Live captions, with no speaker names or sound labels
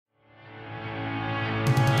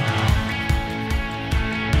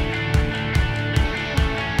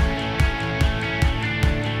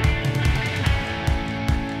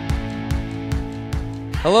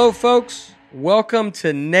Hello, folks. Welcome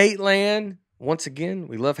to Nateland. Once again,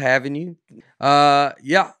 we love having you.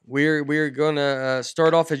 We're gonna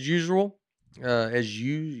start off as usual.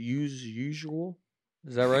 Usual.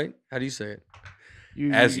 Is that right? How do you say it?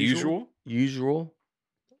 As usual. Usual.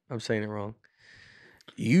 I'm saying it wrong.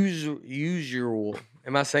 Usual.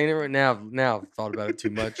 Am I saying it right now? Now I've thought about it too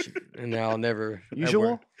much, and now I'll never.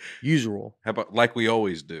 Usual. Usual. How about like we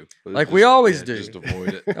always do? We always do. Just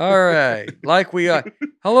avoid it. All right. Like we are.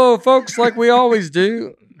 Hello, folks. Like we always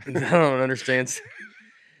do. I don't understand.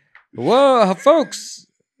 Whoa, folks.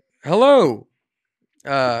 Hello.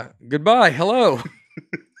 Goodbye. Hello.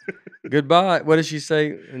 Goodbye. What does she say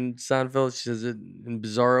in Seinfeld? She says it in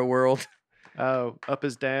Bizarro World. Oh, up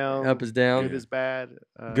is down. Up is down. Good is bad.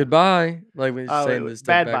 Goodbye. Like when you're saying this.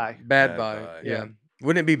 Bad bye. bye. Bad bye. Yeah.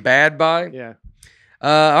 Wouldn't it be bad bye? Yeah.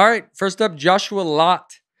 All right. First up, Joshua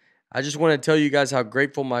Lott. I just want to tell you guys how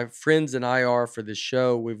grateful my friends and I are for this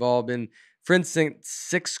show. We've all been friends since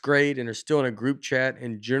 6th grade and are still in a group chat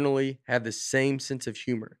and generally have the same sense of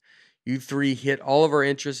humor. You three hit all of our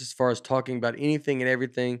interests as far as talking about anything and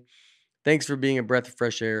everything. Thanks for being a breath of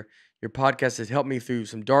fresh air. Your podcast has helped me through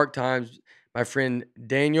some dark times. My friend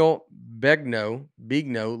Daniel Bigno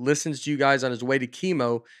listens to you guys on his way to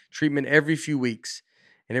chemo treatment every few weeks,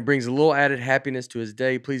 and it brings a little added happiness to his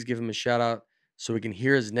day. Please give him a shout out so we can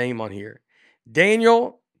hear his name on here.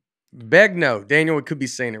 Daniel Begno. Daniel, we could be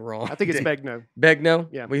saying it wrong. I think it's Begno. Begno?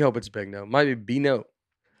 Yeah. We hope it's Begno. Might be Bino.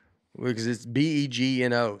 Because it's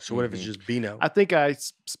Begno. So what if it's just Bino? I think I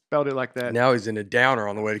spelled it like that. Now he's in a downer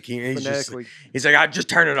on the way to chemo. Phonetically. He's like, I just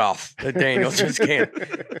turn it off. But Daniel just can't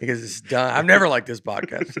because it's done. I've never liked this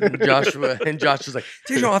podcast. And Josh was like,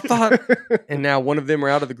 Daniel, I thought. And now one of them are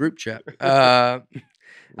out of the group chat. I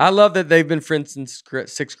love that they've been friends since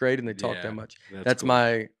 6th grade and they talk that much. That's cool.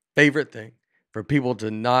 My favorite thing for people to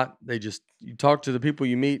not. You talk to the people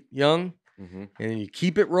you meet young and you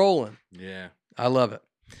keep it rolling. Yeah, I love it.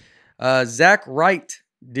 Zach Wright,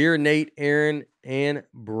 dear Nate, Aaron, and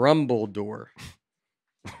Brumbledore.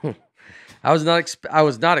 I was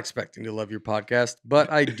not expecting to love your podcast,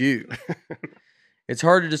 but I do. It's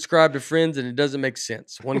hard to describe to friends, and it doesn't make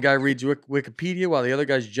sense. One guy reads Wikipedia while the other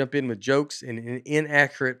guys jump in with jokes and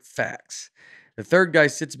inaccurate facts. The third guy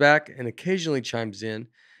sits back and occasionally chimes in.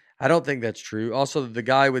 I don't think that's true. Also, the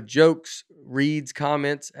guy with jokes reads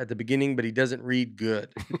comments at the beginning, but he doesn't read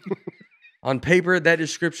good. On paper, that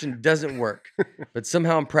description doesn't work, but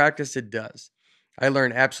somehow in practice, it does. I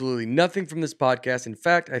learned absolutely nothing from this podcast. In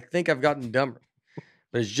fact, I think I've gotten dumber,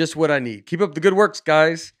 but it's just what I need. Keep up the good works,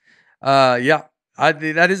 guys.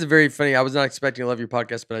 That is a very funny. I was not expecting to love your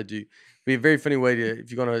podcast, but I do. It'd be a very funny way to, if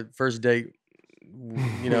you go on a first date,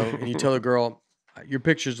 and you tell a girl, your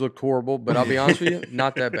pictures look horrible, but I'll be honest with you,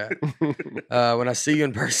 not that bad. When I see you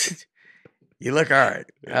in person, you look all right.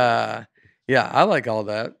 I like all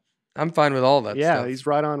that. I'm fine with all that stuff. Yeah, he's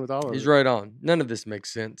right on with all of it. He's right on. None of this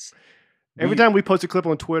makes sense. Every time we post a clip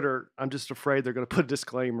on Twitter, I'm just afraid they're going to put a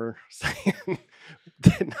disclaimer saying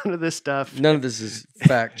that none of this stuff. None of this is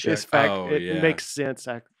fact check. It's fact. It makes sense.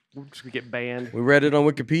 We're just going to get banned. We read it on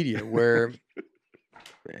Wikipedia where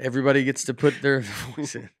everybody gets to put their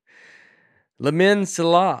voice in. Lamin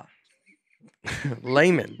Salah.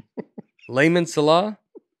 Layman Salah.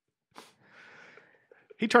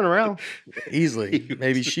 He'd turn around. Easily.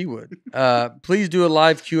 Maybe she would. Please do a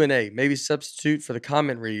live Q&A. Maybe substitute for the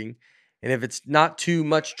comment reading. And if it's not too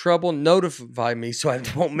much trouble, notify me so I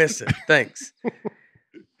won't miss it. Thanks.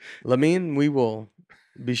 Lamin, we will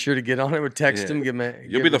be sure to get on it. We'll text him.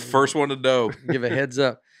 You'll be the first one to know. Give a heads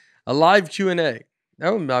up. A live Q&A.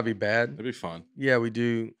 That would not be bad. That'd be fun. Yeah, we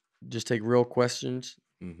do just take real questions.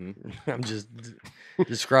 I'm just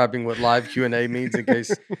describing what live Q&A means in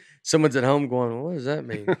case someone's at home going, what does that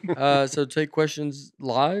mean? So take questions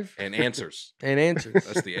live? And answers.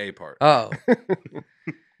 That's the A part. Oh.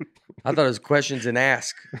 I thought it was questions and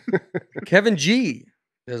ask. Kevin G.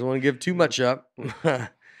 doesn't want to give too much up.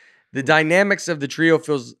 The dynamics of the trio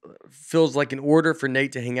feels like an order for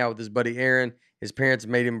Nate to hang out with his buddy Aaron. His parents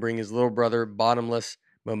made him bring his little brother, Bottomless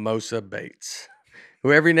Mimosa Bates,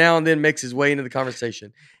 who every now and then makes his way into the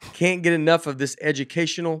conversation. Can't get enough of this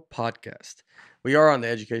educational podcast. We are on the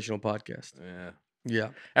educational podcast. Yeah.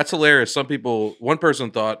 That's hilarious. One person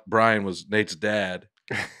thought Brian was Nate's dad,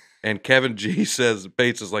 and Kevin G says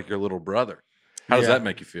Bates is like your little brother. How does that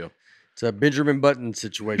make you feel? It's a Benjamin Button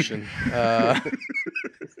situation.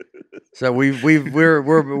 So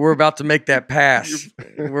we're about to make that pass.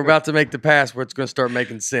 We're about to make the pass where it's going to start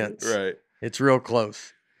making sense. Right. It's real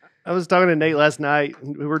close. I was talking to Nate last night,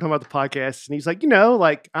 and we were talking about the podcast, and he's like,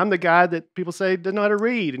 like I'm the guy that people say doesn't know how to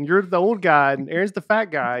read, and you're the old guy, and Aaron's the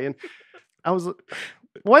fat guy. And I was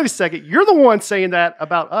Wait a second. You're the one saying that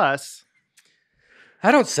about us.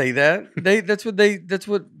 I don't say that. That's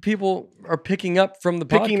what people are picking up from the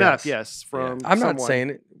Picking podcast. up, yes, from I'm someone. not saying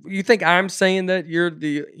it. You think I'm saying that you're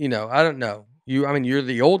the, I don't know. You're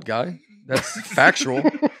the old guy. That's factual.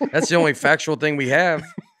 That's the only factual thing we have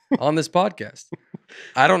on this podcast.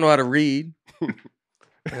 I don't know how to read.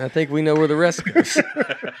 And I think we know where the rest goes.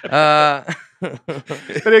 But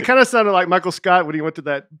it kind of sounded like Michael Scott when he went to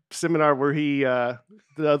that seminar where he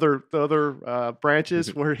the other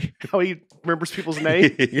branches where how he remembers people's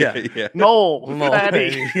names. Yeah. Mole, Mole.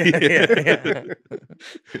 Fatty. Yeah.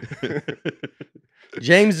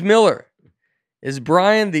 James Miller. Is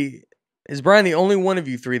Brian the only one of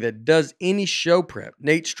you three that does any show prep?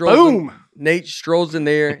 Nate strolls in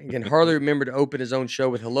there and can hardly remember to open his own show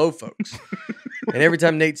with "Hello, folks." And every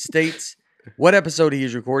time Nate states what episode he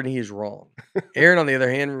is recording, he is wrong. Aaron, on the other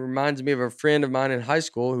hand, reminds me of a friend of mine in high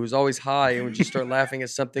school who was always high and would just start laughing at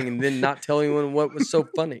something and then not tell anyone what was so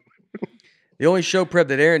funny. The only show prep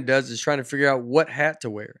that Aaron does is trying to figure out what hat to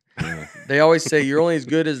wear. They always say you're only as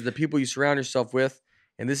good as the people you surround yourself with.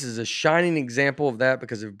 And this is a shining example of that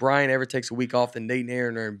because if Brian ever takes a week off, then Nate and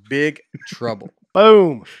Aaron are in big trouble.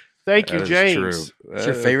 Boom. Thank you, That is James. true. It's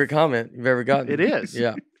your favorite comment you've ever gotten. It is.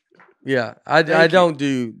 Yeah. Yeah. I don't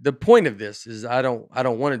do the point of this is I don't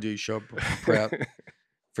want to do show prep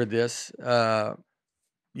for this. What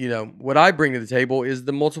I bring to the table is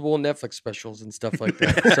the multiple Netflix specials and stuff like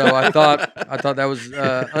that. So I thought that was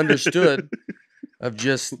understood of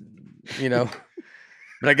just,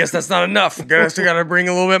 but I guess that's not enough. I still got to bring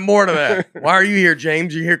a little bit more to that. Why are you here,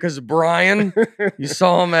 James? You here because of Brian? You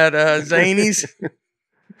saw him at Zany's?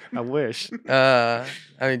 I wish.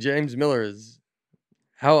 James Miller is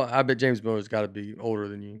I bet James Miller's got to be older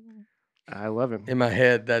than you. I love him. In my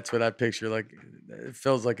head, that's what I picture. Like, it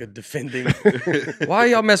feels like a defending. Why are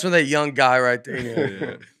y'all messing with that young guy right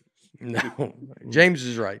there? No, James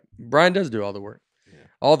is right. Brian does do all the work,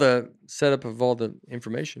 all the setup of all the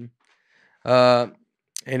information. And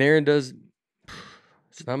Aaron does.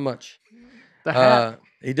 It's not much. The hat.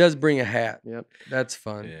 He does bring a hat. Yep. That's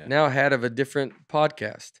fun. Yeah. Now a hat of a different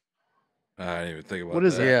podcast. I didn't even think about What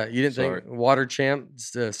is that. Yeah, you didn't Sorry. think Water Champ?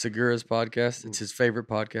 It's Segura's podcast. It's his favorite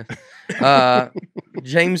podcast.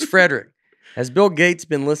 James Frederick. Has Bill Gates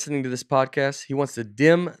been listening to this podcast? He wants to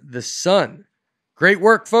dim the sun. Great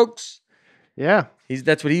work, folks. Yeah.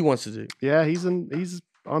 That's what he wants to do. Yeah, he's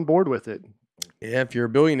on board with it. Yeah, if you're a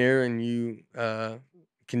billionaire and you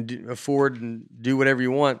can afford and do whatever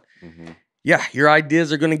you want, yeah, your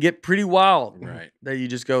ideas are going to get pretty wild. Right. That you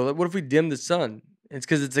just go, what if we dim the sun? It's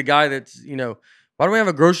because it's a guy that's, why do we have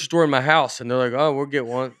a grocery store in my house? And they're like, oh, we'll get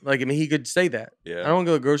one. He could say that. Yeah. I don't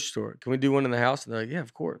go to the grocery store. Can we do one in the house? And they're like, yeah,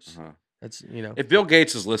 of course. That's, If Bill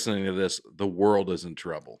Gates is listening to this, the world is in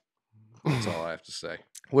trouble. That's all I have to say.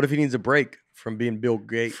 What if he needs a break from being Bill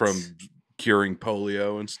Gates? From curing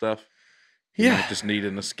polio and stuff. He might just need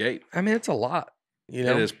an escape. It's a lot. It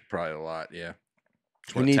is probably a lot, yeah.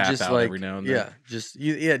 You need tap just out every now and then.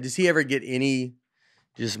 Does he ever get any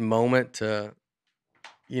just moment to,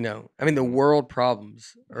 the world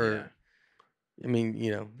problems are,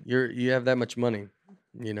 you have that much money,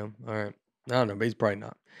 all right. I don't know, but he's probably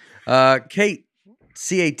not. Kate,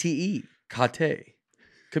 Cate, Kate.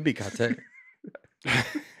 Could be Kate.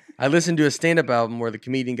 I listened to a stand-up album where the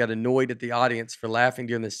comedian got annoyed at the audience for laughing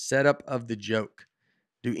during the setup of the joke.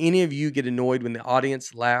 Do any of you get annoyed when the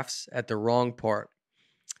audience laughs at the wrong part?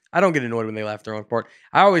 I don't get annoyed when they laugh at the wrong part.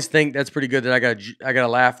 I always think that's pretty good that I got to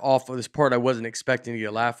laugh off of this part I wasn't expecting to get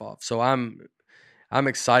a laugh off. So I'm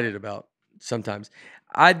excited about sometimes.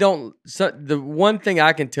 The one thing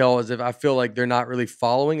I can tell is if I feel like they're not really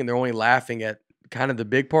following and they're only laughing at kind of the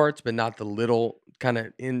big parts, but not the little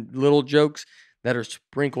little jokes that are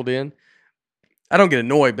sprinkled in. I don't get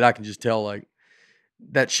annoyed, but I can just tell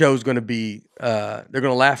that show's going to be, they're going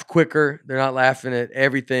to laugh quicker. They're not laughing at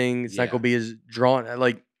everything. It's not going to be as drawn.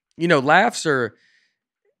 Laughs are,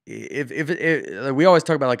 if we always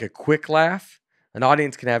talk about a quick laugh. An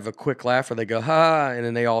audience can have a quick laugh where they go, ha, and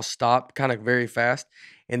then they all stop kind of very fast.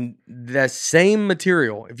 And that same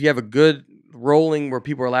material, if you have a good rolling where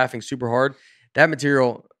people are laughing super hard, that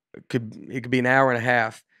material could be an hour and a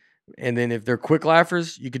half. And then if they're quick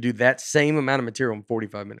laughers, you could do that same amount of material in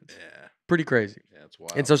 45 minutes. Yeah. Pretty crazy. Yeah, it's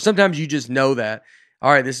wild. And so sometimes you just know that,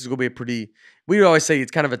 all right, this is going to be we always say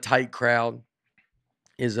it's kind of a tight crowd,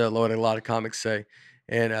 is what a lot of comics say.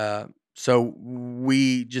 And so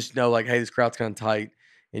we just know hey, this crowd's kind of tight,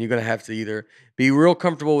 and you're going to have to either be real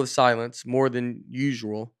comfortable with silence more than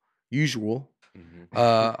usual, or you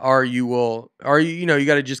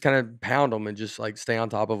got to just kind of pound them and just stay on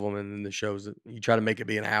top of them. And then the shows, you try to make it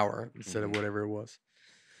be an hour instead of whatever it was.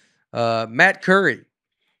 Matt Curry.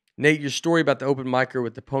 Nate, your story about the open micer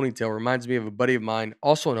with the ponytail reminds me of a buddy of mine,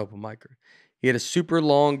 also an open micer. He had a super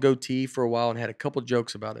long goatee for a while and had a couple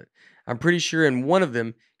jokes about it. I'm pretty sure in one of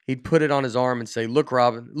them, he'd put it on his arm and say, look,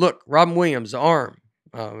 Robin Williams' arm.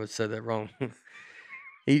 Oh, I said that wrong.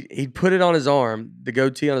 He'd put it on his arm, the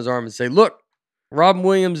goatee on his arm, and say, look, Robin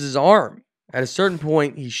Williams' arm. At a certain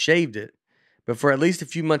point, he shaved it. But for at least a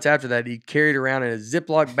few months after that, he carried it around in a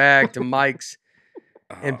Ziploc bag to Mike's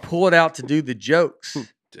and pull it out to do the jokes.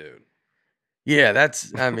 Dude. Yeah,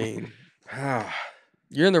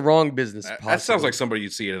 you're in the wrong business. That sounds like somebody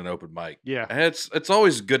you'd see at an open mic. Yeah. And it's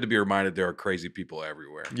always good to be reminded there are crazy people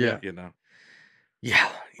everywhere. Yeah. You know? Yeah,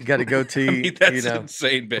 you got a goatee. I mean, that's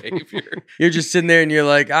insane behavior. You're just sitting there and you're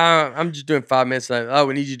like, I'm just doing 5 minutes. Oh,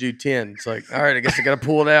 we need you to do 10. It's like, all right, I guess I got to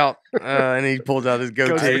pull it out. And he pulls out his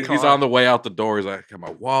goatee. He's on the way out the door. He's like, I got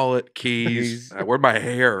my wallet, keys. Where's my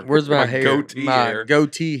hair? Where's my hair? Goatee hair?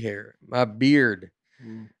 Goatee hair. My beard.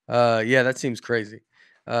 Yeah, that seems crazy.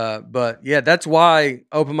 But yeah, that's why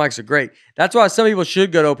open mics are great. That's why some people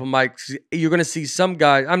should go to open mics. You're going to see some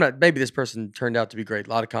guy. Maybe this person turned out to be great. A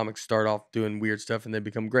lot of comics start off doing weird stuff and they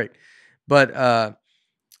become great. But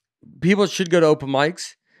people should go to open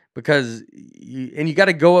mics because you got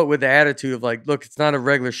to go with the attitude of like, look, it's not a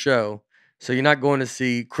regular show. So you're not going to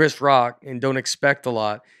see Chris Rock and don't expect a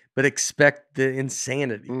lot, but expect the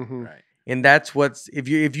insanity. Mm-hmm. Right. And that's if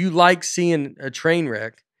you like seeing a train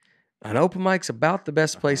wreck, an open mic's about the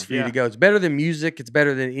best place for you to go. It's better than music. It's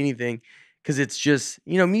better than anything because it's just,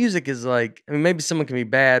 music is like, maybe someone can be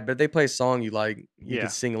bad, but if they play a song you like, you can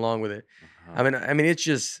sing along with it. I mean, it's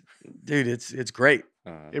just, dude, it's great.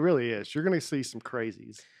 It really is. You're going to see some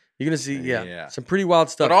crazies. You're going to see, some pretty wild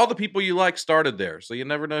stuff. But all the people you like started there, so you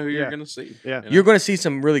never know who you're going to see. Yeah. You're going to see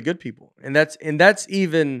some really good people. And that's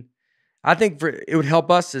even, I think it would help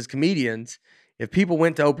us as comedians if people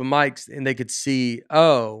went to open mics and they could see,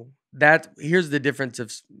 here's the difference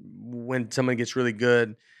of when someone gets really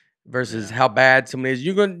good versus how bad someone is.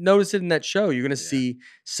 You're going to notice it in that show. You're going to see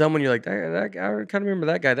someone you're like, I kind of remember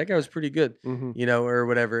that guy. That guy was pretty good, or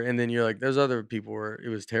whatever. And then you're like, there's other people where it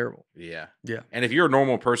was terrible. Yeah. Yeah. And if you're a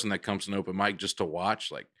normal person that comes to an open mic just to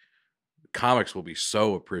watch, like, comics will be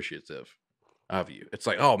so appreciative of you. It's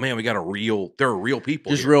like, oh man, there are real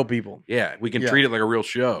people. Just real people. Yeah. We can treat it like a real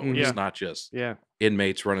show. Mhm. It's not just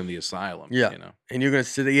inmates running the asylum. Yeah. And you're going to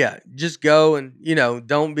sit there. Just go and,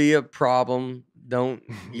 don't be a problem. Don't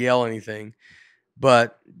yell anything.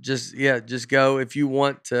 But just go if you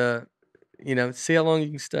want to, see how long you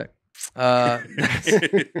can stay. How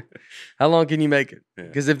long can you make it?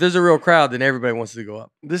 Because if there's a real crowd, then everybody wants to go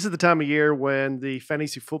up. This is the time of year when the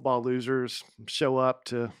fantasy football losers show up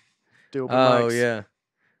to do open Oh, mics. yeah.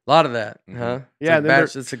 A lot of that, huh? Yeah,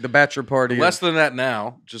 It's like the bachelor party. Less than that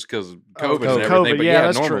now, just because COVID and COVID, everything. But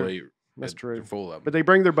that's normally true. That's true. They're full of them. But they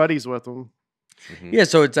bring their buddies with them. Yeah,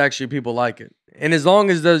 so it's actually people like it. And as long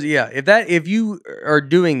as those, if you are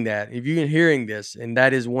doing that, if you're hearing this, and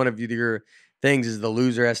that is one of your things is the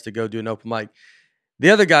loser has to go do an open mic. The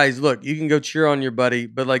other guys, look, you can go cheer on your buddy,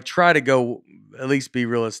 but like try to go at least be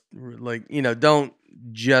realistic. Like, don't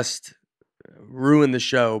just ruin the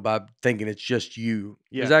show by thinking it's just you.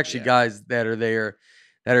 There's actually guys that are there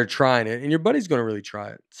that are trying it, and your buddy's going to really try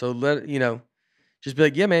it. So just be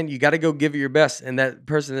like, yeah, man, you got to go give it your best. And that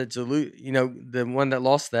person that's the one that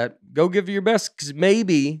lost that, go give it your best because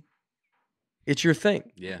maybe it's your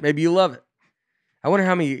thing. Yeah, maybe you love it. I wonder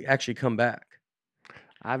how many actually come back.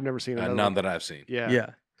 I've never seen another none one. that I've seen.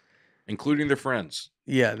 Yeah. Including their friends.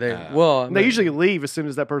 Yeah, they usually leave as soon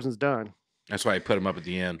as that person's done. That's why I put them up at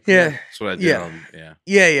the end. Yeah. That's what I did.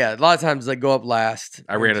 Yeah. A lot of times they go up last.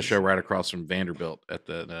 I ran a show right across from Vanderbilt at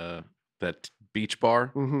that beach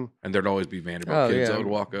bar, and there'd always be Vanderbilt kids that would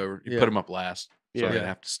walk over. You put them up last, so they'd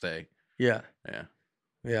have to stay. Yeah.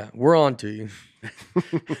 Yeah. We're on to you.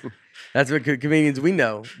 That's what comedians we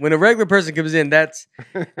know. When a regular person comes in, that's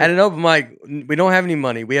at an open mic. We don't have any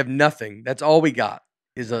money. We have nothing. That's all we got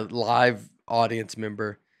is a live audience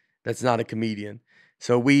member that's not a comedian.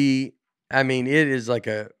 So it is like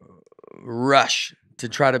a rush to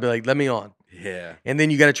try to be like, let me on. Yeah. And then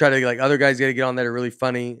you got to try to, like, other guys got to get on that are really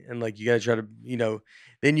funny. And like, you got to try to,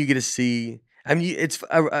 then you get to see, it's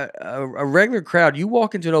a regular crowd. You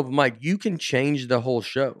walk into an open mic, you can change the whole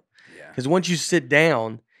show. Yeah. Because once you sit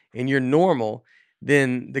down and you're normal,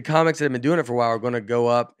 then the comics that have been doing it for a while are going to go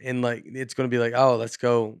up and like, it's going to be like, oh, let's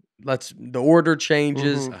go. The order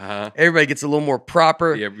changes. Everybody gets a little more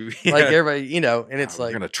proper. Yeah. Like everybody, and it's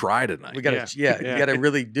like, we're going to try tonight. We got to, you got to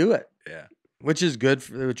really do it. Yeah. Which is good,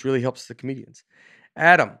 which really helps the comedians.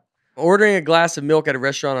 Adam, ordering a glass of milk at a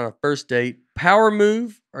restaurant on a first date, power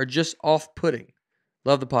move or just off-putting?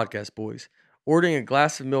 Love the podcast, boys. Ordering a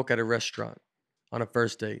glass of milk at a restaurant on a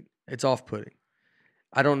first date. It's off-putting.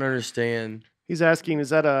 I don't understand. He's asking, is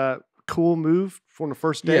that a cool move for the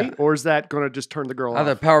first date, Yeah. or is that going to just turn the girl I have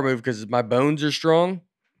a off? power move because my bones are strong.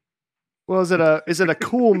 Well, is it a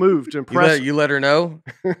cool move to impress? You let her know.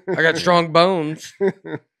 I got strong bones.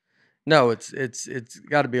 No, it's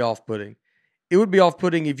got to be off-putting. It would be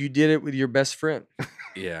off-putting if you did it with your best friend.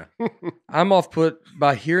 Yeah. I'm off-put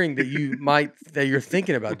by hearing that you're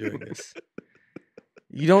thinking about doing this.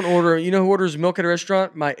 You don't order. You know who orders milk at a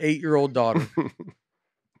restaurant? My 8-year-old daughter.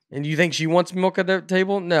 And you think she wants milk at that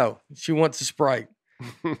table? No, she wants a Sprite,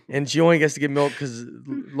 and she only gets to get milk because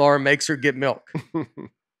Laura makes her get milk.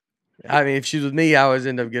 I mean, if she was with me, I always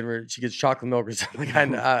end up getting her. She gets chocolate milk or something.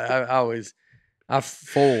 I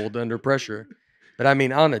fold under pressure. But I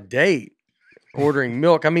mean, on a date, ordering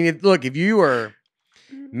milk. I mean, if you are,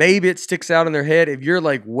 maybe it sticks out in their head. If you're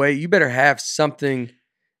like, you better have something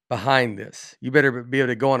behind this. You better be able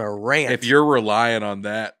to go on a rant. If you're relying on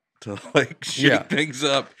that to like shake things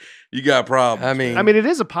up, you got problems. I mean, it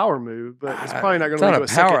is a power move, but it's probably not going to not lead a to a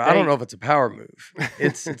second power. I don't date. know if it's a power move.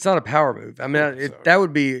 It's not a power move. I mean, that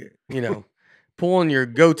would be, pulling your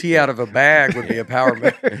goatee out of a bag would be a power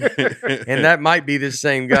move, and that might be this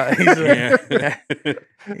same guy.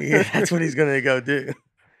 That's what he's going to go do.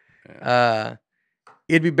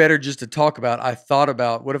 It'd be better just to talk about. I thought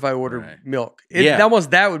about what if I ordered milk.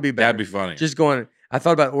 That would be better. That'd be funny. Just going. I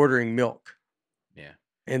thought about ordering milk. Yeah.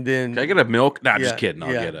 And then can I get a milk? Nah, just Yeah, kidding.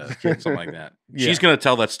 I'll yeah. get something like that. Yeah. She's gonna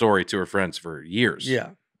tell that story to her friends for years. Yeah.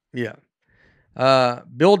 If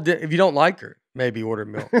you don't like her, maybe order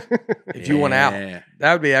milk. If you want out,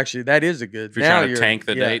 that would be that is a good. If you're trying to tank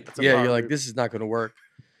the date. Yeah, you're like, this is not going to work.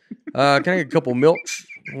 Can I get a couple milks?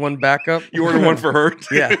 One backup. You order one for her.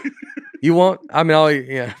 Yeah. You want? I mean,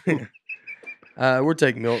 yeah. We're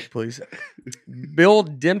taking milk, please.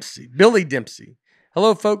 Billy Dempsey.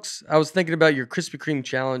 Hello, folks. I was thinking about your Krispy Kreme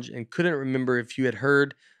challenge and couldn't remember if you had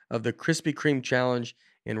heard of the Krispy Kreme challenge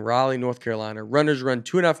in Raleigh, North Carolina. Runners run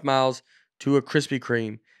 2.5 miles to a Krispy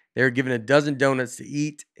Kreme. They are given a dozen donuts to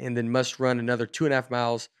eat and then must run another 2.5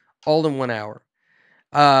 miles all in 1 hour.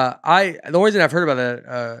 The only reason I've heard about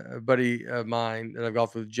that, a buddy of mine that I've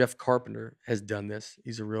golfed with, Jeff Carpenter, has done this.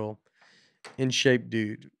 He's a real in shape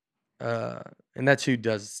dude. And that's who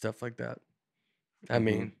does stuff like that. I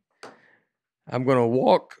mean, I'm going to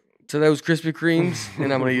walk to those Krispy Kremes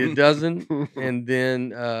and I'm going to eat a dozen and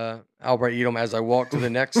then I'll probably eat them as I walk to the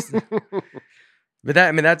next. But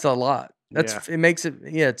that's a lot. It makes it,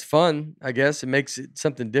 it's fun, I guess. It makes it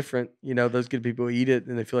something different. Those good people eat it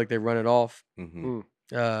and they feel like they run it off. Mm-hmm.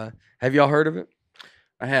 Have y'all heard of it?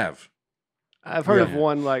 I have. I've heard of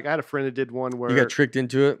one. Like I had a friend that did one where you got tricked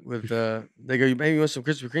into it with. They go, maybe you want some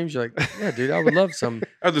Krispy Kremes? You're like, yeah, dude, I would love some.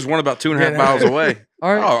 Oh, there's one about 2.5 miles away.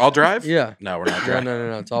 All right, I'll drive. Yeah. No, we're not driving.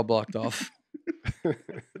 No. It's all blocked off.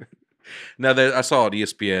 No, I saw at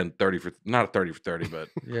ESPN 30 for not a 30 for 30, but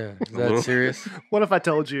yeah, is that serious? What if I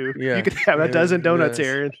told you Yeah. you could have a dozen donuts, Yes.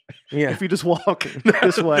 Aaron, Yeah, if you just walk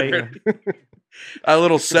this way? a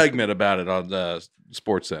little segment about it on the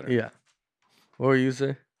Sports Center. yeah. What were you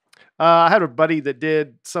say? I had a buddy that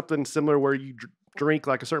did something similar where you drink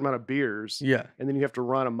like a certain amount of beers, Yeah, and then you have to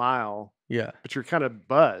run a mile, yeah, but you're kind of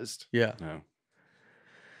buzzed. yeah. No.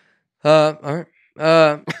 All right.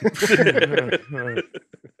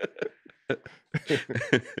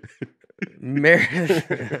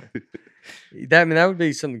 That would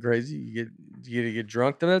be something crazy. You get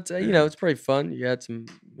drunk. That's it's pretty fun. You add some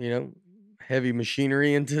heavy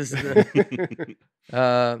machinery into this.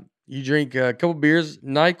 You drink a couple beers,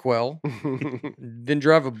 NyQuil, then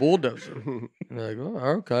drive a bulldozer. And they're like, oh,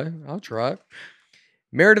 okay, I'll try it.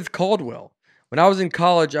 Meredith Caldwell. When I was in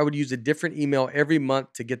college, I would use a different email every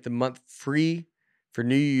month to get the month free for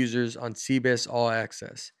new users on CBS All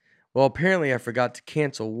Access. Well, apparently I forgot to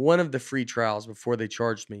cancel one of the free trials before they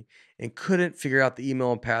charged me and couldn't figure out the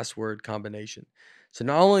email and password combination. So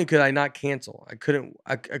not only could I not cancel, I couldn't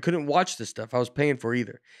watch the stuff I was paying for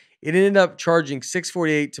either. It ended up charging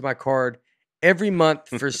 $6.48 to my card every month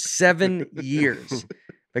for 7 years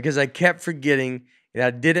because I kept forgetting and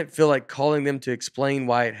I didn't feel like calling them to explain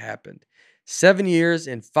why it happened. 7 years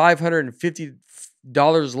and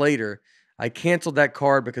 $550 later, I canceled that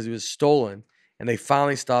card because it was stolen and they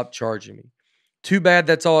finally stopped charging me. Too bad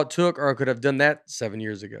that's all it took, or I could have done that 7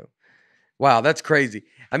 years ago. Wow, that's crazy.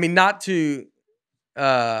 I mean, not to...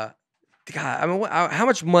 God, I mean, how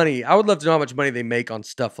much money? I would love to know how much money they make on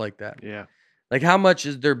stuff like that. Yeah. Like how much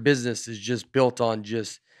is their business is just built on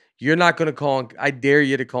you're not going to call and I dare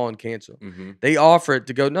you to call and cancel. Mm-hmm. They offer it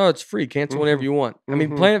to go, no, it's free. Cancel whenever you want. I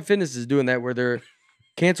mean, Mhm. Planet Fitness is doing that where they're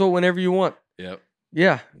cancel whenever you want. Yep.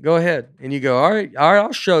 Yeah, go ahead. And you go, all right,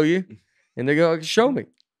 I'll show you. And they go, show me.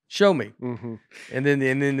 Mm-hmm. And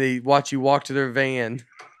then they watch you walk to their van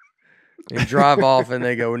and drive off, and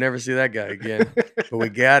they go, we'll never see that guy again. But we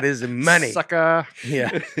got his money. Sucker. Yeah.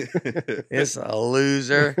 It's a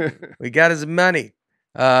loser. We got his money.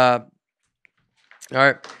 All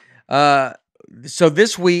right. So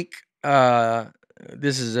this week,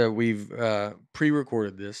 this is we've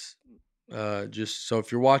pre-recorded this. Just so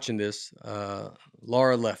if you're watching this,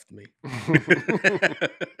 Laura left me.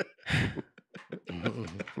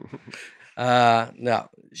 No,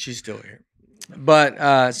 she's still here.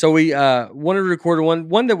 But so we wanted to record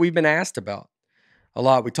one that we've been asked about a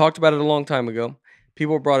lot. We talked about it a long time ago.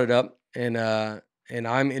 People brought it up, and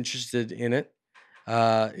I'm interested in it.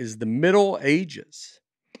 Is the Middle Ages.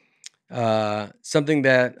 Something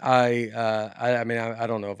that I mean, I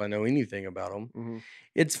don't know if I know anything about them. Mm-hmm.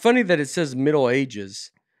 It's funny that it says Middle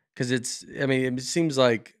Ages because I mean, it seems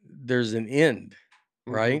like there's an end,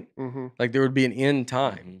 right? Mm-hmm. Like there would be an end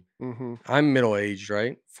time. Mm-hmm. I'm middle aged,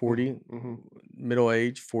 right? 40, Mm-hmm. middle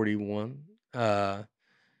age, 41.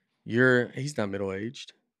 He's not middle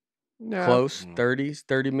aged. No. Close, Mm. 30s,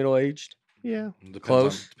 30 middle aged. Yeah.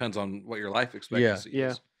 Depends on what your life expectancy Yeah.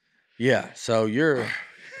 is. Yeah, so you're,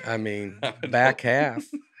 I mean, back half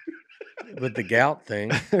with the gout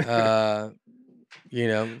thing. You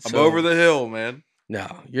know, I'm over the hill, man. No,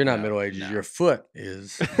 you're not No, middle ages. no. Your foot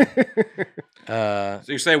is. So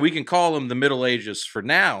you're saying we can call them the Middle Ages for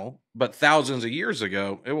now, but thousands of years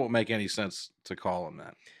ago, it won't make any sense to call them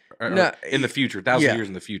that. Or No, in the future, thousands yeah. of years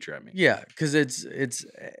in the future, I mean. Yeah, because it's.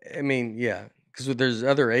 I mean, yeah, because there's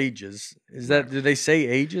other ages. Is that? Do they say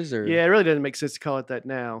ages or? Yeah, it really doesn't make sense to call it that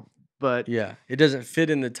now. But Yeah, it doesn't fit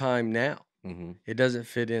in the time now. Mm-hmm. It doesn't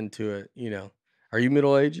fit into it. You know, are you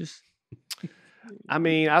Middle Ages? I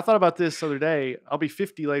mean, I thought about this the other day. I'll be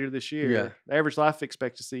 50 later this year. Yeah. The average life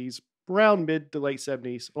expectancy is around mid to late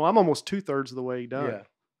 70s. Well, I'm almost 2/3 of the way done.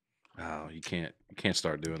 Oh, you can't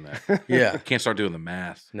start doing that. Yeah. You can't start doing the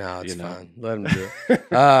math. No, it's You know? fine. Let them do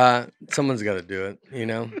it. Someone's got to do it. You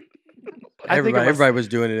know. Everybody was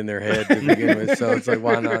doing it in their head to begin with, so it's like,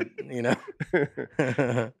 why not? You know.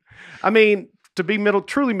 I mean, to be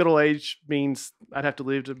truly middle aged means I'd have to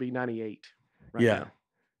live to be 98. Right Yeah. now.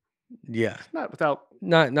 Yeah. Not without.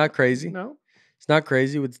 Not crazy. No. It's not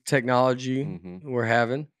crazy with the technology Mhm. we're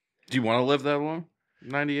having. Do you want to live that long?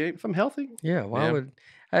 98? If I'm healthy. Yeah. Why Yeah. would?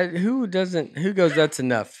 Who doesn't? Who goes? That's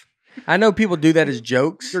enough. I know people do that as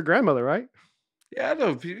jokes. Your grandmother, right? Yeah, I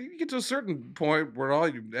know. If you get to a certain point where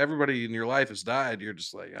everybody in your life has died, you're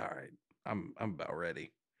just like, all right, I'm about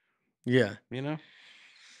ready. Yeah. You know?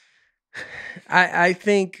 I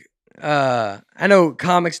think I know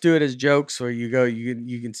comics do it as jokes, or you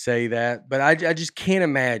can say that, but I just can't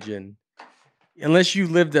imagine unless you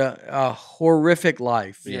lived a horrific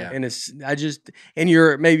life. Yeah. And if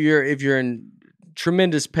you're in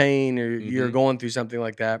tremendous pain or you're Mhm. going through something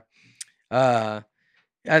like that.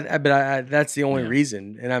 That's the only Yeah.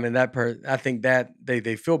 reason, and I mean I think that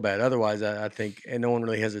they feel bad. Otherwise, I think, and no one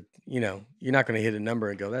really has you're not going to hit a number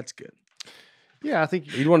and go, that's good. Yeah, I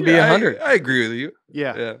think. You'd want to be 100. I agree with you.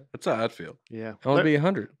 Yeah. Yeah, that's how I'd feel. Yeah. I want to be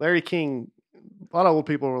 100. Larry King, a lot of old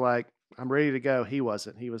people were like, I'm ready to go. He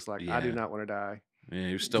wasn't. He was like, I do Yeah. not want to die. Yeah,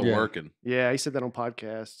 he was still Yeah. working. Yeah, he said that on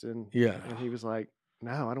podcasts. And Yeah. and he was like,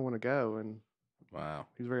 no, I don't want to go. And Wow.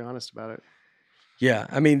 he was very honest about it. Yeah,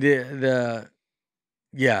 I mean I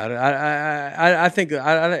think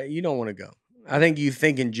you don't want to go. I think you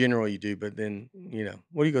think in general you do, but then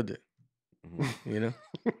what are you gonna do? Mhm. You know,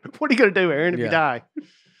 What are you going to do, Aaron, if you Yeah. die?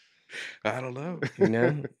 I don't know.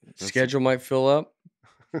 schedule might fill up.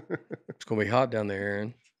 It's gonna be hot down there,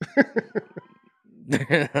 Aaron.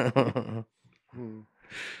 Hmm.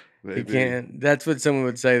 You Maybe. can't. That's what someone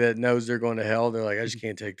would say that knows they're going to hell. They're like, I just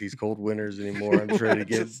can't take these cold winters anymore. I'm just ready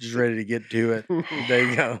to get to it. There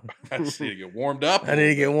you go. I just need to get warmed up. I need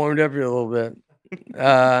to get warmed up here a little bit.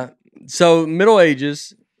 So Middle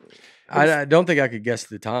Ages. I don't think I could guess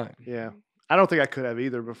the time. Yeah. I don't think I could have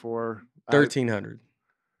either before. 1300.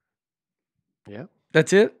 Yeah.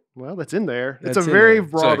 That's it. Well, that's in there. That's it's a in very there.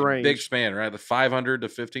 broad So, range. big span, right? The 500 to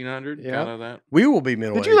 1500, Yeah. kind of that. We will be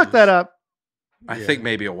Middle Did Ages. you look that up? I Yeah. think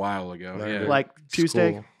maybe a while ago. No, Yeah. no. Like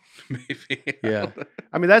Tuesday? School. Maybe. Yeah.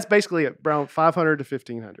 I mean, that's basically around 500 to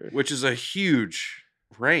 1500. Which is a huge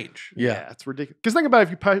range. Yeah. It's ridiculous. Because think about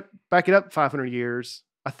it, if you back it up 500 years,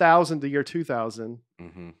 1,000 to year 2000,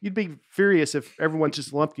 Mm-hmm. you'd be furious if everyone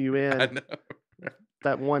just lumped you I in know.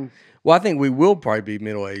 that one. Well, I think we will probably be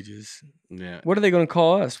Middle Ages. Yeah. What are they going to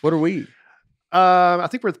call us? What are we? I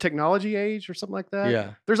think we're the technology age or something like that.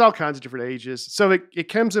 Yeah. There's all kinds of different ages. So it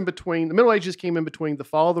comes in between, the Middle Ages came in between the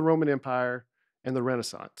fall of the Roman Empire and the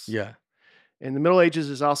Renaissance. Yeah. And the Middle Ages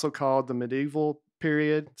is also called the medieval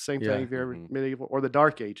period. Same Yeah. thing if you're ever medieval, or the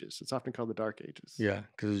Dark Ages. It's often called the Dark Ages. Yeah,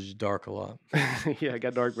 because it's dark a lot. Yeah, it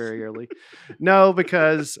got dark very early. No,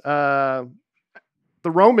 because the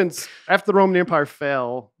Romans, after the Roman Empire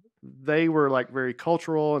fell, they were like very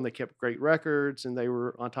cultural and they kept great records and they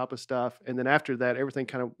were on top of stuff. And then after that, everything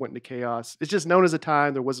kind of went into chaos. It's just known as a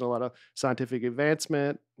time there wasn't a lot of scientific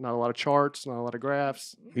advancement, not a lot of charts, not a lot of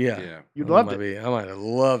graphs. Yeah. You loved it. I might have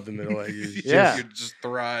loved the Middle Ages. Yeah. You just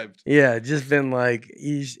thrived. Yeah, just been like,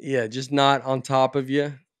 just not on top of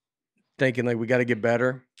you, thinking like we got to get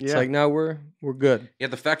better. It's Yeah. like, no, we're good. Yeah,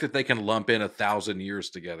 the fact that they can lump in 1,000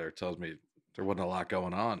 years together tells me there wasn't a lot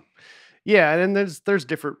going on. Yeah, and then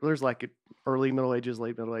there's like early Middle Ages,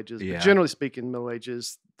 late Middle Ages. Yeah. But generally speaking, Middle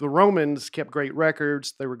Ages, the Romans kept great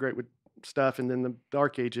records. They were great with stuff. And then the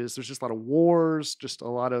Dark Ages, there's just a lot of wars, just a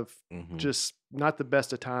lot of just not the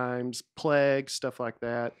best of times, plagues, stuff like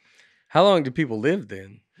that. How long do people live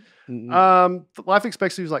then? The life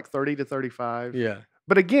expectancy was like 30 to 35. Yeah.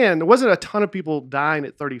 But again, there wasn't a ton of people dying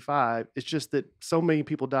at 35. It's just that so many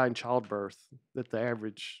people die in childbirth that the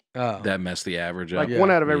average, Oh, That messed the average like up.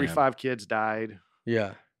 one out of every Yeah. 5 kids died.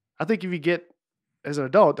 yeah. I think if you get, as an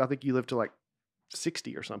adult, I think you live to like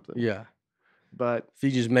 60 or something. Yeah. But If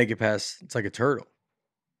you just make it past, it's like a turtle.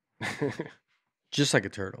 Just like a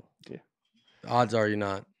turtle. Yeah. The odds are you're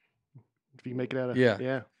not. if you make it out of, Yeah.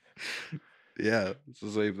 yeah. Yeah, it's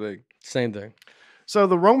the same thing. Same thing. So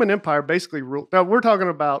the Roman Empire basically ruled. Now we're talking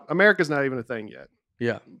about America's not even a thing yet,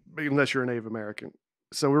 Yeah. unless you're a Native American.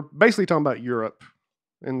 So we're basically talking about Europe,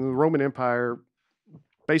 and the Roman Empire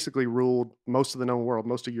basically ruled most of the known world,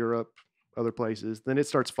 most of Europe, other places. Then it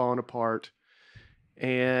starts falling apart,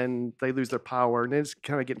 and they lose their power, and then it's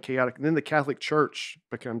kind of getting chaotic. And then the Catholic Church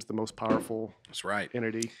becomes the most powerful That's right.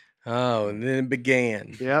 entity. Oh, and then it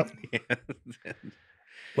began. Yep.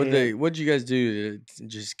 What'd you guys do to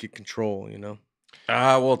just get control, you know?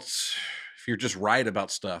 Well, if you're just right about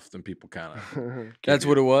stuff, then people kind of. That's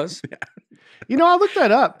what it was? You know, I looked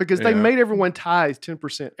that up because they Yeah. made everyone tithe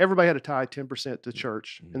 10%. Everybody had to tithe 10% to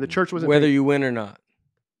church, and the church wasn't Whether you win or not.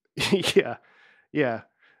 yeah, yeah.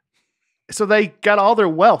 So they got all their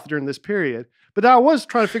wealth during this period. But I was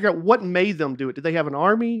trying to figure out what made them do it. Did they have an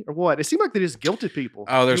army or what? It seemed like they just guilted people.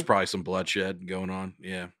 Oh, there's probably some bloodshed going on.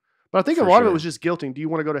 Yeah. But I think a for lot of it sure. was just guilting. Do you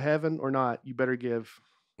want to go to heaven or not? You better give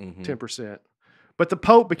Mhm. 10%. But the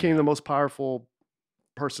Pope became the most powerful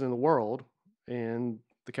person in the world, and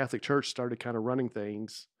the Catholic Church started kind of running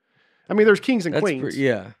things. I mean, there's kings and That's queens,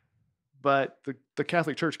 yeah. but the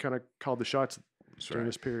Catholic Church kind of called the shots That's during right.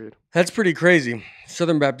 this period. That's pretty crazy.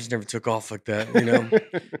 Southern Baptists never took off like that, you know?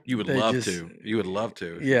 You would They love just- to. You would love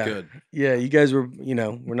to. If Yeah. You could. Yeah, you guys were,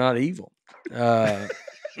 we're not evil.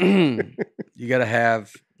 You got to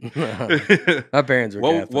have. My parents were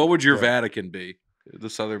Catholic. What would your but- Vatican be? The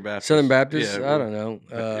Southern Baptist. Southern Baptist? Yeah, I don't know.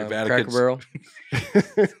 your Cracker Vatican's- Barrel.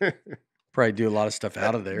 Probably do a lot of stuff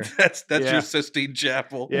out of there. That's Yeah. your Sistine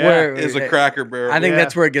Chapel. Yeah. Where- Is a Cracker Barrel. I think Yeah.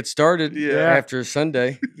 that's where it gets started. Yeah. After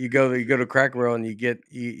Sunday, you go to Cracker Barrel and we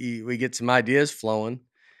get some ideas flowing.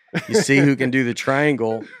 You see who can do the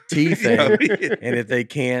triangle T thing, and if they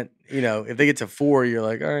can't, if they get to 4, you're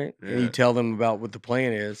like, all right, and you Yeah. tell them about what the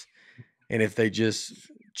plan is, and if they just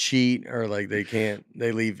cheat or like they can't,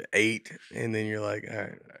 they leave 8, and then you're like, all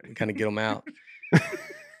right, kind of get them out,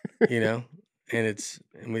 and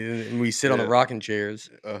we sit on the Yeah. rocking chairs,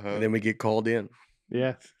 Uh-huh. and then we get called in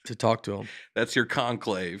Yeah. to talk to them. That's your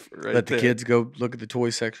conclave. Right Let the there. kids go look at the toy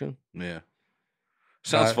section. Yeah.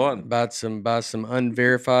 Sounds fun. Buy some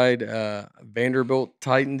unverified Vanderbilt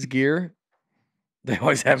Titans gear. They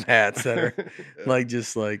always have hats that are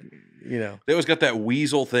They always got that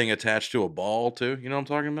weasel thing attached to a ball too. You know what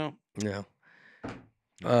I'm talking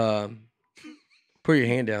about? Put your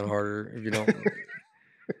hand down harder if you don't.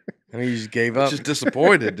 I mean, you just gave up. Just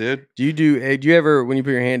disappointed, dude. Do you ever, when you put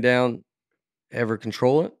your hand down, ever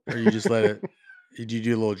control it, or you just let it? Do you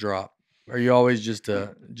do a little drop? Are you always just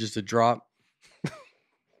a drop?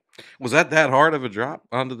 Was that hard of a drop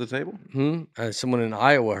onto the table? Someone in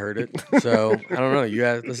Iowa heard it, so I don't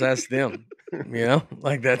know. Let's ask them.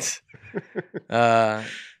 That's.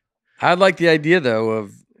 I like the idea though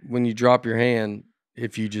of when you drop your hand,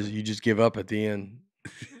 if you just give up at the end.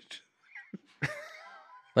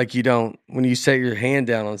 Like you don't, when you set your hand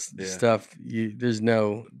down on stuff, there's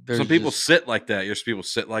Some people just- sit like that. Your people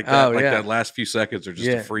sit like that. Oh, yeah. That last few seconds are just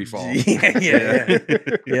a free fall.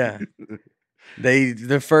 Yeah.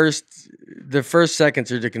 The first seconds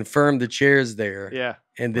are to confirm the chair's there. Yeah.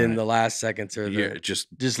 And then Right. the last seconds are Yeah, just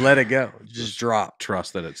just let it go. Just drop.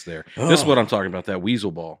 trust that it's there. This is what I'm talking about. That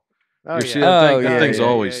weasel ball. Oh, You yeah. see that thing? Oh, That yeah, thing's yeah,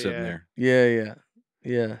 always yeah, sitting yeah. there,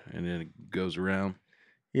 Yeah. and then it goes around.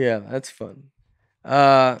 Yeah, that's fun.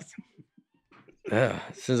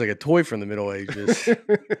 Sounds like a toy from the Middle Ages.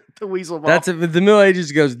 The weasel ball. That's it. The Middle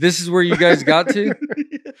Ages goes, this is where you guys got to?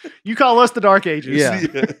 You call us the Dark Ages.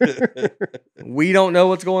 Yeah. We don't know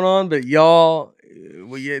what's going on, but y'all,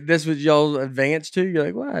 this was y'all advanced to. You're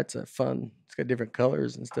like, well, it's a fun. It's got different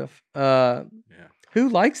colors and stuff. Yeah. Who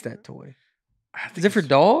likes that toy? I think Is it for it's-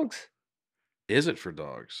 dogs? Is it for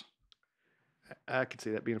dogs? I could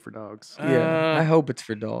see that being for dogs. Yeah, I hope it's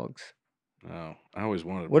for dogs. No, I always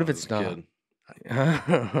wanted. What if one it's as a not? kid.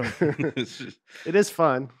 Yeah, It's just- It is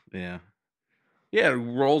fun. yeah, it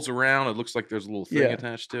rolls around. It looks like there's a little thing Yeah.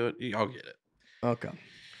 attached to it. I'll get it. okay.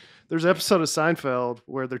 There's an episode of Seinfeld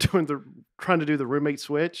where they're trying to do the roommate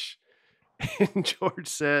switch, and George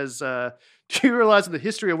says, "Do you realize in the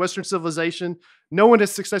history of Western civilization, no one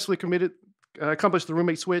has successfully accomplished the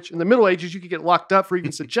roommate switch? In the Middle Ages, you could get locked up for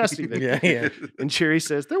even suggesting it." Yeah. And Cherry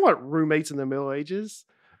says, "There weren't roommates in the Middle Ages."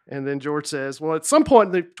 And then George says, "Well, at some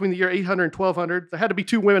point between the year 800 and 1200, there had to be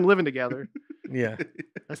two women living together. Yeah.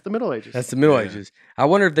 That's the Middle Ages." That's the Middle Yeah. Ages. I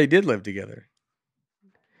wonder if they did live together.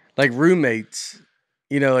 Like roommates,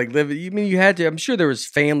 like live. You mean you had to? I'm sure there was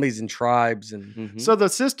families and tribes and Mhm. So the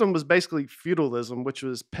system was basically feudalism, which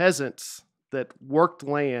was peasants that worked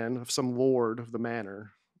land of some lord of the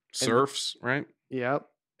manor. Serfs, right? Yep.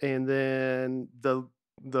 And then the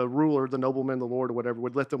ruler, the nobleman, the lord, or whatever,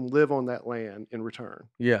 would let them live on that land in return.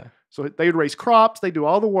 yeah, So they'd raise crops, they do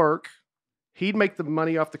all the work. He'd make the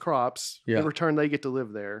money off the crops. Yeah. In return, they get to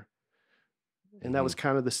live there. And that was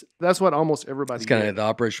kind of that's what almost everybody it's kind did. of the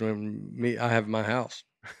operation I have in my house.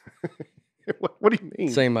 What do you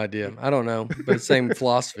mean? Same idea. I don't know, but same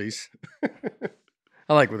philosophies.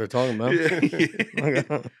 I like what they're talking about.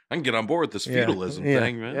 I can get on board with this Yeah. feudalism Yeah.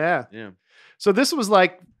 thing, man. Yeah. Yeah. So this was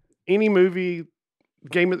like any movie.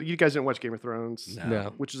 You guys didn't watch Game of Thrones,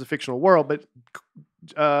 No. which is a fictional world, but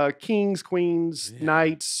kings, queens, Yeah.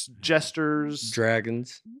 knights, jesters,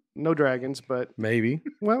 Dragons, no dragons, but maybe.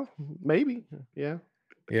 well, maybe. Yeah.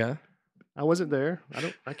 Yeah, I wasn't there.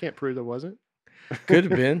 I can't prove there wasn't. could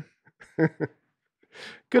have been.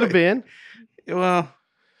 Could have been. Well, I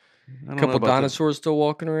A don't know couple about that. dinosaurs still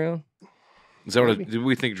walking around. Is that what? Maybe. Do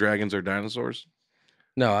we think dragons are dinosaurs?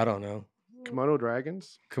 No, I don't know. Komodo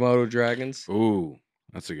dragons. Komodo dragons. Ooh,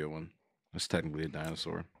 that's a good one. That's technically a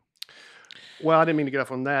dinosaur. Well, I didn't mean to get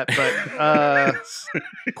off on that,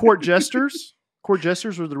 but court jesters. Court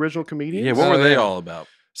jesters were the original comedians. Yeah, what Oh, were they yeah. all about?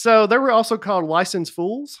 So they were also called licensed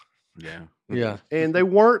fools. Yeah. Yeah, And they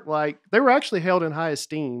weren't they were actually held in high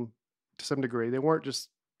esteem to some degree. They weren't just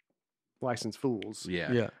licensed fools.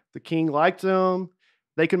 Yeah. yeah. The king liked them.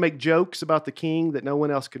 They could make jokes about the king that no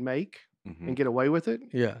one else could make Mhm. and get away with it.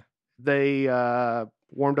 Yeah. They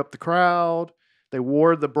warmed up the crowd. They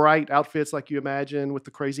wore the bright outfits like you imagine with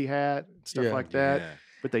the crazy hat, stuff Yeah. like that. Yeah.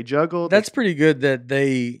 But they juggled. That's pretty good that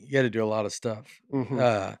you had to do a lot of stuff. Mhm.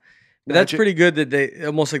 But that's Magic. pretty good that they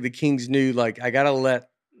almost like the Kings knew, like, I got to let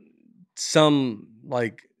some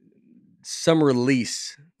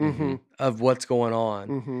release Mhm. of what's going on.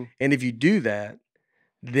 Mhm. And if you do that,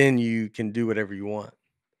 then you can do whatever you want.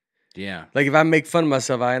 Yeah. Like if I make fun of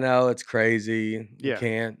myself, I know it's crazy. Yeah. You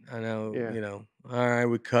can't. I know, Yeah. all right,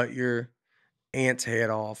 we cut your aunt's head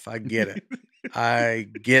off. I get it. I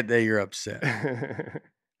get that you're upset.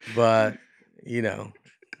 But,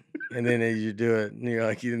 and then as you do it, and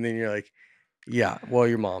then you're like, yeah, well,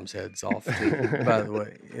 your mom's head's off too, by the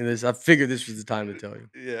way. And I figured this was the time to tell you.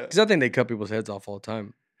 Yeah. Because I think they cut people's heads off all the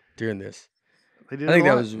time during this. They did I think a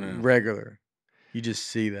that lot. was Yeah. regular. You just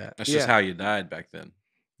see that. That's just Yeah. how you died back then.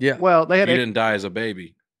 Yeah. Well, they You had didn't die as a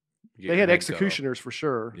baby. You get they your had head cut off. executioners for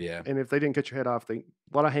sure. Yeah. And if they didn't cut your head off, a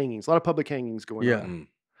lot of hangings, a lot of public hangings going Yeah. on. Mm.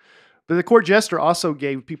 But the court jester also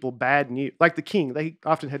gave people bad news. Like the king, they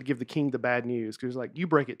often had to give the king the bad news because like you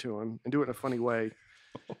break it to him and do it in a funny way.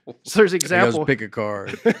 So there's an He goes, example. pick a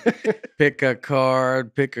card. Pick a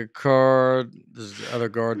card. Pick a card. There's other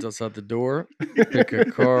guards outside the door. Pick a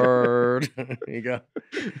card. You go.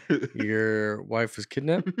 Your wife was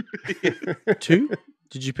kidnapped. 2?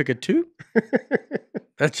 Did you pick a 2?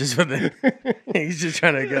 That's just what he's just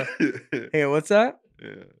trying to go. Hey, what's that?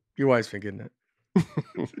 Yeah. Your wife's been kidnapped.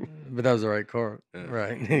 But that was the right card. Yeah.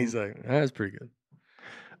 Right. And he's like, that's pretty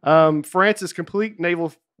good. France's complete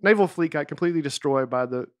naval fleet got completely destroyed by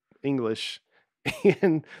the English,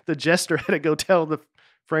 and the jester had to go tell the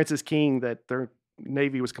France's king that their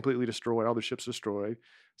navy was completely destroyed, all their ships destroyed.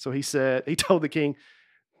 So he told the king,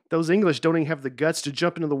 "Those English don't even have the guts to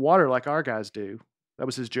jump into the water like our guys do." That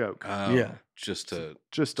was his joke. Yeah. Just to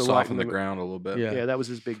Just to soften lighten the them- ground a little bit. Yeah. Yeah, that was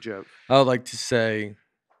his big joke. I would like to say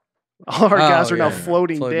All our guys are now yeah.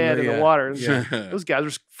 floating Floating, dead in yeah. the water. And Yeah. Those guys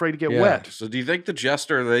are afraid to get Yeah. wet. So do you think the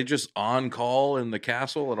jester, are they just on call in the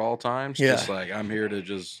castle at all times? Yeah. Just like, I'm here to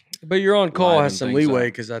just... But your on call Liven has some things leeway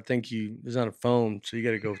up. because I think there's on a phone, so you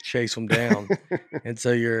got to go chase them down. And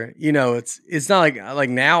so it's not like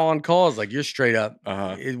now on call is like you're straight up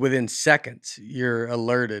within seconds you're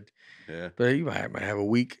alerted. Yeah. But you might have a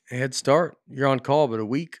week head start. You're on call, but a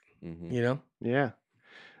week. Mhm. Yeah.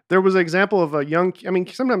 There was an example of a young,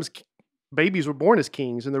 sometimes babies were born as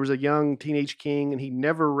kings, and there was a young teenage king, and he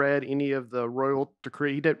never read any of the royal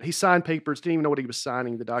decree. He signed papers, didn't even know what he was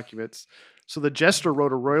signing, the documents. So the jester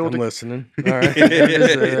wrote a royal I'm decree. listening. All right.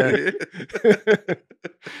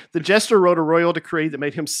 The jester wrote a royal decree that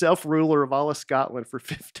made him self-ruler of all of Scotland for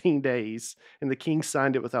 15 days, and the king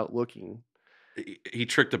signed it without looking. He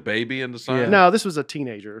tricked a baby into signing? No, this was a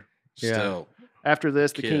teenager. Yeah. Still. After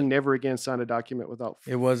this, the Kid. king never again signed a document without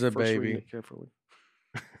It was a first reading baby. it carefully.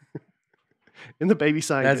 And the baby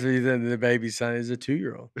signed That's it. what he said. The baby son is a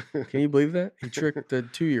 2-year-old. Can you believe that? He tricked the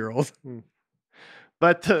 2-year-old.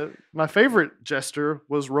 But my favorite jester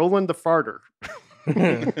was Roland the Farter.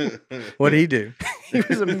 What'd he do? He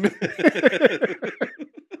was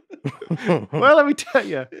well, let me tell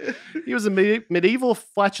you, he was a medieval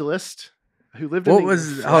flatulist who lived in England.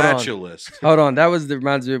 Flatulist. Hold on. That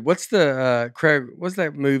reminds me of, what's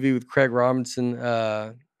that movie with Craig Robinson?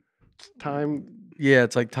 Time. Yeah,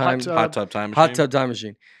 it's like Time. Hot Tub Time Machine. Hot Tub Time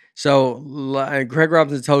Machine. So Craig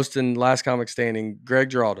Robinson's hosting Last Comic Standing. Greg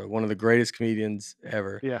Giraldo, one of the greatest comedians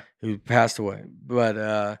ever, who passed away.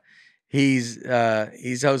 But he's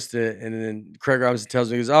hosted, and then Craig Robinson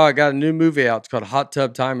tells me, he goes, "Oh, I got a new movie out. It's called Hot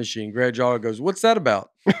Tub Time Machine." Greg Giraldo goes, "What's that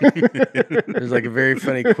about?" It was like a very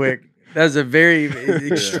funny, quick. That was a very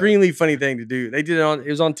extremely funny thing to do. They did it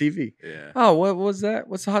was on TV. Yeah. Oh, what was that?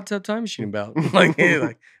 What's the Hot Tub Time Machine about?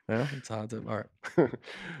 Well, it's a hot tub. All right.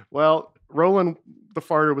 Well, Roland the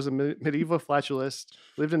Farter was a medieval flatulist,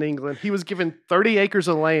 lived in England. He was given 30 acres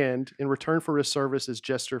of land in return for his service as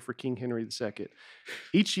jester for King Henry II.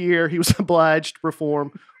 Each year, he was obliged to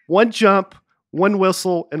perform one jump, one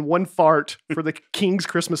whistle, and one fart for the king's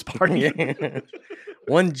Christmas party.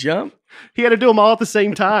 One jump? He had to do them all at the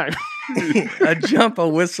same time. A jump, a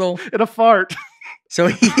whistle, and a fart. So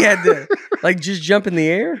he had to just jump in the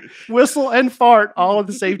air, whistle and fart all at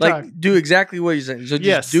the same time. Do exactly what you're saying. So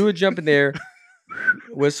just do a jump in the air,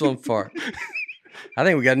 whistle and fart. I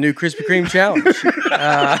think we got a new Krispy Kreme challenge.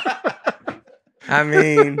 I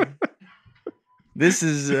mean, this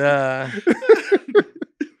is.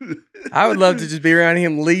 I would love to just be around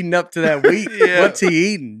him leading up to that week. Yeah. What's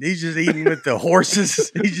he eating? He's just eating with the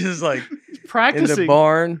horses. He's just like practicing in the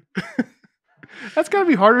barn. That's got to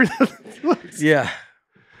be harder than it looks. Yeah.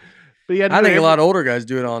 But I think a lot of older guys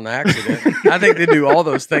do it on accident. I think they do all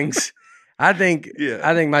those things. I think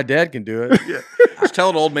my dad can do it. Yeah. Just tell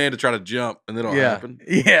an old man to try to jump and then it'll happen.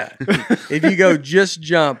 Yeah. If you go just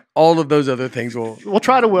jump, all of those other things will. We'll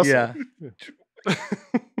try to whistle. Yeah.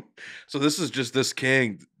 So this is just this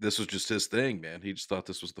king. This was just his thing, man. He just thought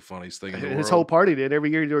this was the funniest thing in the world. His whole party did.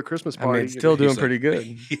 Every year you do a Christmas party. I mean, still doing pretty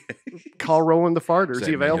good. Call Roland the Farter. Is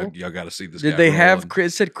he available? Y'all got to see this. Did they have? It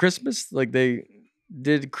said Christmas. Like they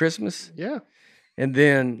did Christmas. Yeah. And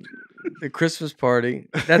then the Christmas party.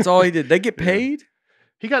 That's all he did. They get paid.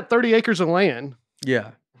 He got 30 acres of land.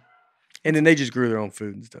 Yeah. And then they just grew their own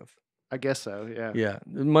food and stuff. I guess so. Yeah. Yeah.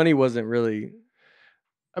 The money wasn't really.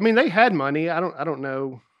 I mean, they had money. I don't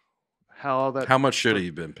know. How much should he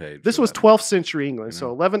have been paid? This was 12th century England,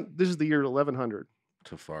 so this is the year 1100.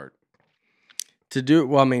 To fart. To do it,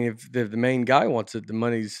 well, I mean, if the main guy wants it, the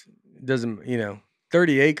money's doesn't.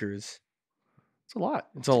 30 acres. It's a lot.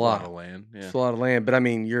 It's a lot of land. Yeah. It's a lot of land, but I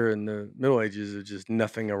mean, you're in the Middle Ages. There's just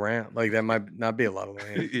nothing around. Like that might not be a lot of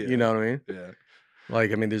land. Yeah. You know what I mean? Yeah.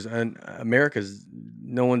 Like I mean, there's America's.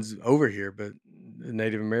 No one's over here, but the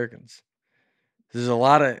Native Americans. There's a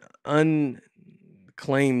lot of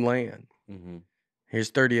unclaimed land. Mm-hmm. Here's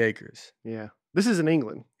 30 acres. Yeah. This is in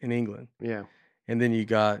England. In England. Yeah. And then you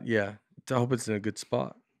got, I hope it's in a good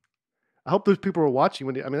spot. I hope those people were watching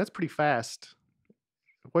when that's pretty fast.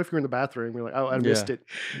 What if you're in the bathroom? You're like, oh, I missed it.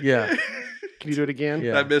 Yeah. Can you do it again?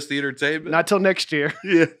 Yeah. I missed the entertainment. Not till next year.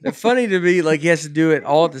 Yeah. It's funny to be like he has to do it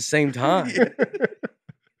all at the same time. Yeah.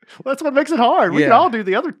 Well, that's what makes it hard. We can all do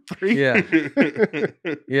the other three. Yeah.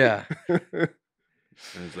 Yeah.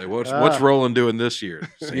 It's like, what's Roland doing this year?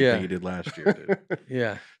 Same thing he did last year, dude.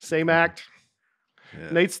 Yeah. Same act. Yeah.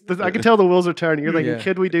 Nate's. I can tell the wheels are turning. You're thinking,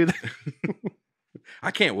 could we do that? I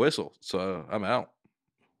can't whistle, so I'm out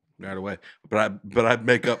right away. But I'd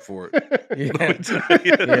make up for it.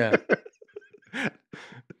 Yeah.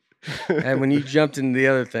 And when you jumped into the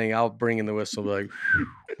other thing, I'll bring in the whistle. Like,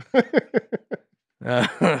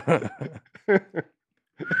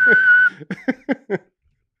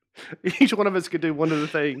 Each one of us could do one of the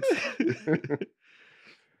things.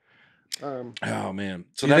 Oh man!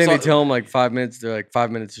 So then they tell him like 5 minutes. They're like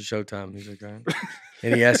 5 minutes of showtime. He's like, all right.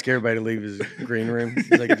 And he asks everybody to leave his green room.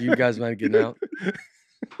 He's like, "Do you guys mind getting out?"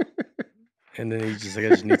 And then he's just like, "I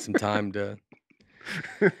just need some time to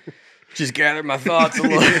just gather my thoughts a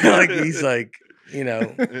little." Like he's like, you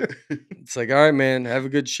know, it's like, "All right, man, have a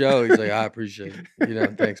good show." He's like, "I appreciate it. You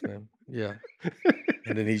know, thanks, man. Yeah."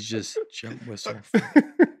 And then he's just jump whistle.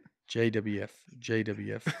 JWF,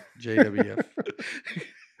 JWF, JWF.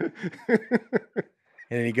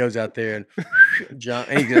 And then he goes out there and jump,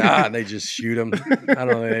 and he goes, and they just shoot him. I don't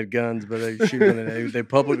know if they had guns, but they shoot him and they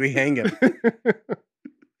publicly hang him.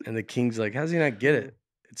 And the king's like, "How does he not get it?"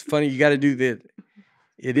 It's funny. You got to do the.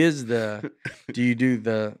 It is the. Do you do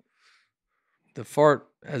the fart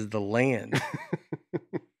as the land?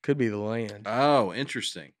 Could be the land. Oh,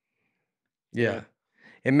 interesting. Yeah,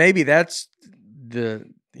 and maybe that's the.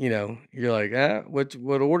 You know, you're like, what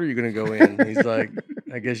order are you gonna go in? He's like,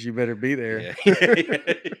 I guess you better be there. Yeah.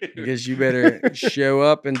 I guess you better show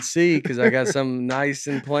up and see, because I got something nice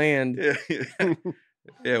and planned.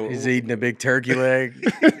 Yeah. He's eating a big turkey leg.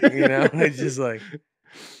 You know, it's just like,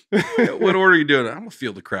 what order are you doing? I'm gonna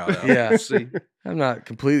feel the crowd out. Yeah. Let's see. I'm not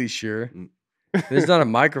completely sure. There's not a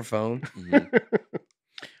microphone. Mm-hmm.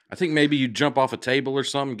 I think maybe you jump off a table or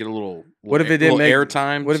something, get a little. What if it didn't make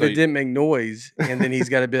airtime? What if it didn't make noise? And then he's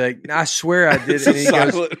got to be like, "I swear I did." And he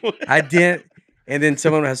goes, "I didn't." And then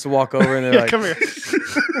someone has to walk over and they're like, "Come here."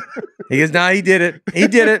 He goes, "No, he did it. He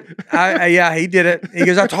did it. Yeah, he did it." He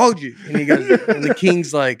goes, "I told you." And he goes, and the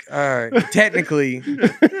king's like, "All right, technically,"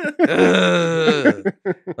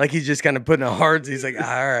 like he's just kind of putting a hard. He's like,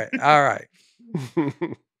 "All right."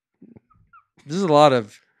 This is a lot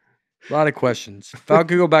of questions. If I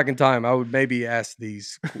could go back in time, I would maybe ask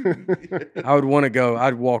these. I would want to go.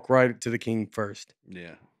 I'd walk right to the king first.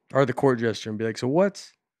 Yeah. Or the court jester and be like, "So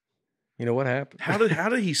what happened?" How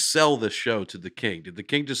did he sell this show to the king? Did the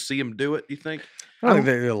king just see him do it, you think? I think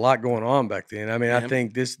there was a lot going on back then. I mean, Yeah. I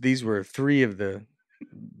think these were three of the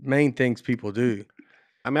main things people do.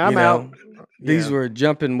 I mean, I'm out. These Yeah. were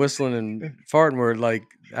jumping, whistling, and farting were like,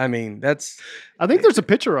 I mean, I think there's a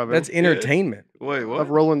picture of it. that's entertainment. Wait, what?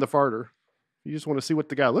 Of rolling the farter. You just want to see what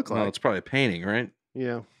the guy looked No, like. it's probably a painting, right?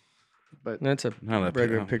 Yeah. But That's a Not a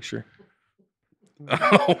regular oh. picture.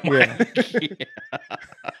 Oh my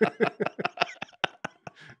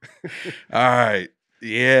All right.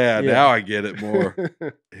 Yeah, Yeah. now I get it more.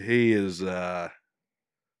 He is oh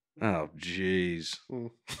jeez.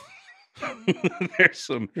 Mm. There's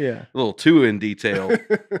some Yeah. little too in detail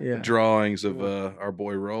Yeah. drawings of our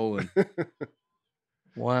boy Roland.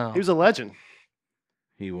 Wow. he was a legend.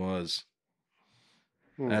 He was.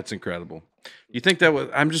 Hmm. That's incredible. You think that was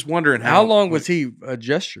I'm just wondering How long was he a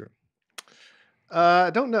gesture? I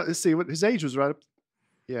don't know. Let's see. What his age was right up.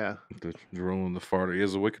 Yeah. the Roland the farter? He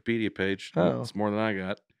has a Wikipedia page. Oh. It's more than I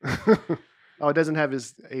got. Oh, it doesn't have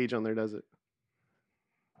his age on there, does it?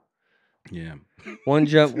 Yeah. One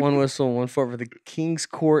jump, one whistle, one fart for the king's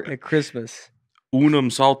court at Christmas. Unum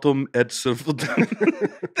saltum et servum.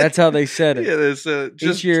 That's how they said it. Yeah, that's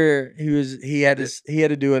just Each year he had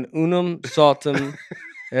to do an unum saltum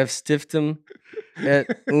et stiftum et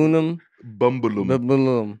unum bumbalum.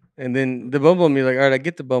 bumbalum. And then the bumbalum, you're like, all right, I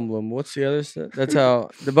get the bumbalum. What's the other stuff? That's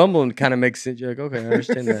how the bumbalum kind of makes sense. You're like, okay, I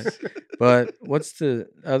understand that. But what's the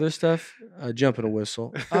other stuff? Jump and a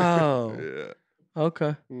whistle. Oh, Yeah.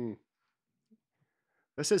 okay. Hmm.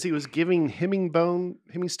 That says he was giving Hemmingstone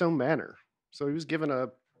Manor. So he was given a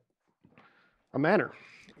manor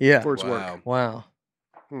Yeah. for its work. Wow.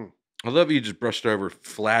 Wow. I love you just brushed over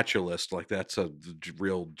flatulist like that's a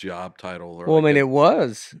real job title. Or Well, I like mean, it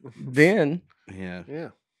was then. yeah, Yeah.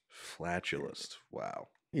 flatulist. Wow.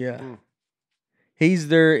 Yeah. Hmm. He's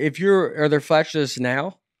there. Are there flatulists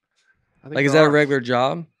now? I think Like, is there that a are. regular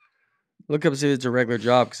job? Look up and see if it's a regular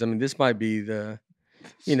job. Because, I mean, this might be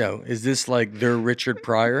is this like their Richard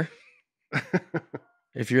Pryor?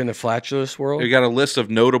 If you're in the flatulist world? We got a list of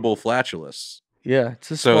notable flatulists. Yeah,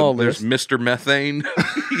 it's a So small there's list. Mr. Methane.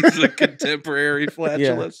 He's a contemporary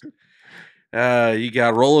flatulist. You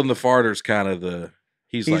got Roland the Farter's kind of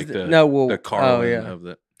he's like the Carlin of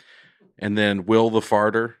the. And then Will the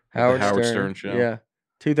Farter, the Howard Stern show. Yeah.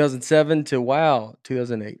 2007 to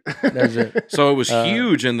 2008. That's it. So it was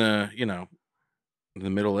huge in the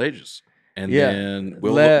Middle Ages. And Yeah. then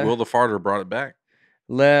Will the Farter brought it back.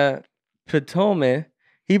 Le Pitome.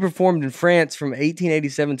 He performed in France from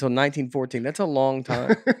 1887 until 1914. That's a long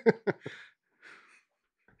time.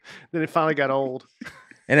 Then it finally got old.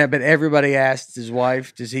 And I bet everybody asked his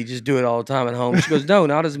wife, does he just do it all the time at home? She goes, no,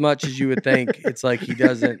 not as much as you would think. It's like he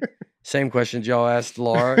doesn't. Same questions y'all asked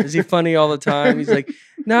Laura. Is he funny all the time? He's like,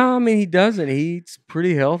 no, I mean, he doesn't. He eats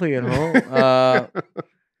pretty healthy at home.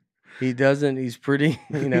 He doesn't. He's pretty,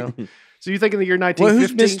 So you think in the year 1915? Well,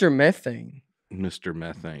 who's Mr. Methane? Mr.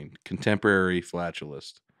 Methane, contemporary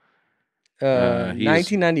flatulist.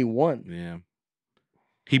 1991. Yeah.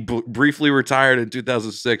 He briefly retired in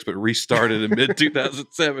 2006, but restarted in mid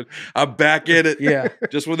 2007. I'm back in it. Yeah.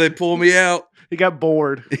 Just when they pull me out. He got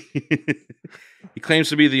bored. He claims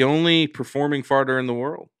to be the only performing farter in the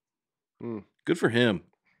world. Good for him.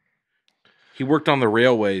 He worked on the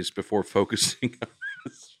railways before focusing on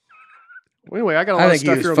this. Well, anyway, I got a lot of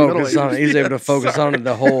stuff here on the Middle Ages. He was able to focus on it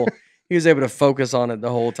the whole. He was able to focus on it the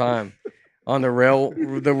whole time. On the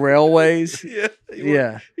railways.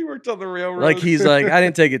 Yeah. He worked on the railroad. Like he's like, I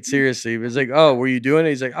didn't take it seriously. He was like, oh, were you doing it?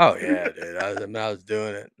 He's like, oh yeah, dude. I was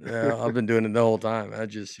doing it. I've been doing it the whole time. I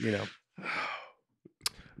just,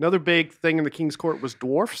 Another big thing in the King's Court was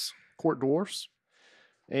dwarfs, court dwarfs.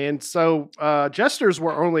 And so jesters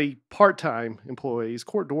were only part-time employees.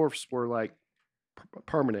 Court dwarfs were like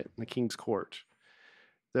permanent in the King's Court.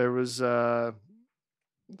 There was the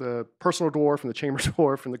personal dwarf and the chamber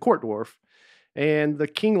dwarf and the court dwarf. And the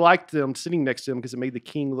king liked them sitting next to him because it made the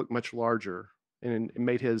king look much larger and it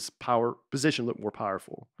made his position look more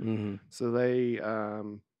powerful. Mm-hmm.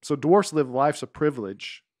 So so dwarfs lived lives of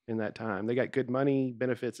privilege in that time. They got good money,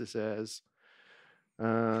 benefits, it says.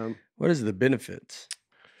 What is the benefits?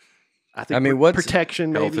 I mean, what's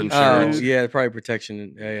protection, health maybe? insurance. Yeah, probably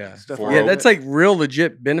protection. Yeah. Yeah, that's like real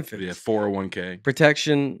legit benefits. Yeah, 401k.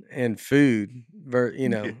 Protection and food.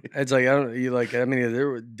 It's like, there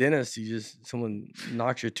were dentists, someone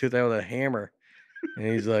knocks your tooth out with a hammer and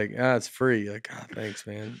he's like, it's free. You're like, thanks,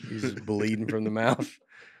 man. He's just bleeding from the mouth.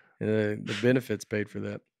 And the benefits paid for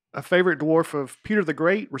that. A favorite dwarf of Peter the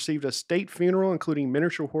Great received a state funeral, including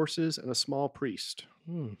miniature horses and a small priest.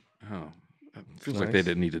 Oh, feels like they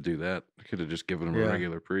didn't need to do that. They could have just given him a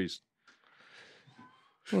regular priest.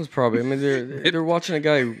 It was probably. I mean, they're watching a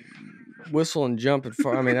guy whistle and jump at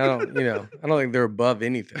far. I mean, I don't think they're above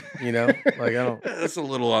anything. Like I don't. That's a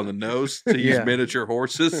little on the nose to use miniature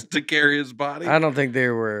horses to carry his body. I don't think they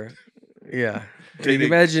were. Yeah.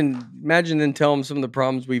 Imagine then tell them some of the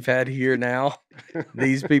problems we've had here now.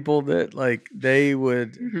 These people that like they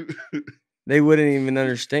wouldn't even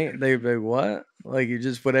understand. They'd be what? Like you're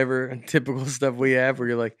just whatever typical stuff we have where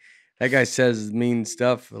you're like, that guy says mean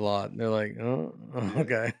stuff a lot. And they're like, oh,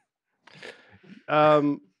 okay.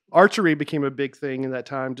 Archery became a big thing in that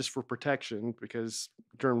time just for protection because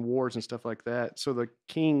during wars and stuff like that. So the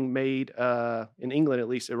king made, in England at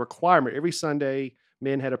least, a requirement. Every Sunday,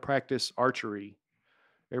 men had to practice archery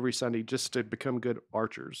every Sunday just to become good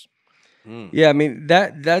archers. Yeah, I mean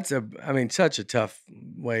that's such a tough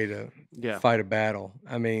way to fight a battle.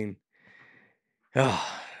 I mean,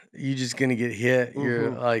 you're just gonna get hit.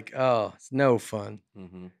 You're like, it's no fun.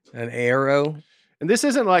 An arrow. And this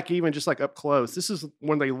isn't like even just like up close. This is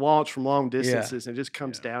when they launch from long distances and it just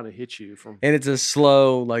comes down and hits you from. And it's a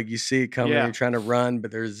slow, like you see it coming. You're trying to run,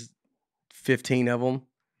 but there's 15 of them.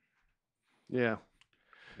 Yeah.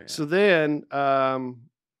 So then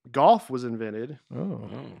golf was invented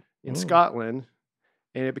in Scotland,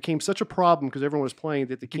 and it became such a problem because everyone was playing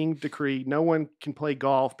that the king decreed no one can play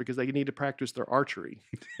golf because they need to practice their archery.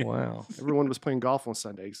 Wow. Everyone was playing golf on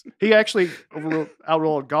Sundays. He actually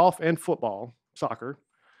outruled golf and football, soccer,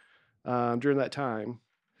 during that time.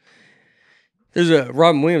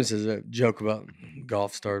 Robin Williams has a joke about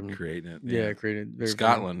golf starting. Creating it. Yeah, created it.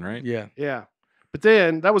 Scotland, right? Yeah. Yeah. But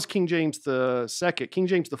then that was King James II. King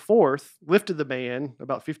James IV lifted the ban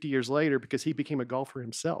about 50 years later because he became a golfer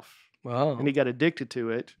himself. Wow. And he got addicted to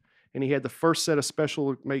it. And he had the first set of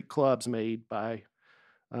special clubs made by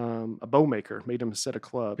a bow maker, made him a set of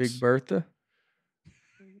clubs. Big Bertha?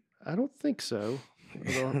 I don't think so.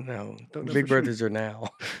 No. Big Berthas are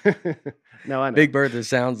now. No, I know. Big Bertha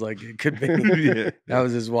sounds like it could be. Yeah. That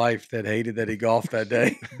was his wife that hated that he golfed that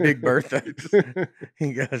day. Big Bertha.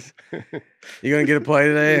 He goes, you going to get a play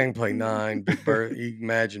today? I can play 9. Big Bertha. You can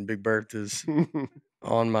imagine Big Bertha's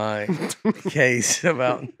on my case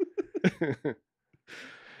about.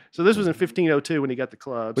 So this was in 1502 when he got the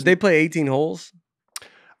clubs. But they play 18 holes?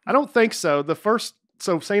 I don't think so.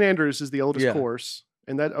 So St. Andrews is the oldest course.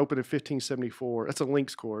 And that opened in 1574. That's a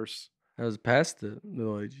links course. That was past the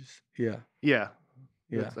Middle Ages. Yeah. Yeah.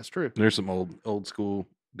 That's true. There's some old school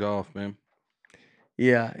golf, man.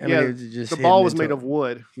 Yeah. I mean, just the ball was made of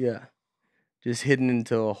wood. Yeah. Just hidden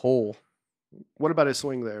into a hole. What about his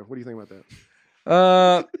swing there? What do you think about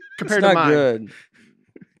that? Compared to mine. Good.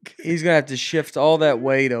 He's gonna have to shift all that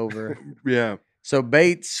weight over. Yeah. So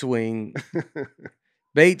Bates swing.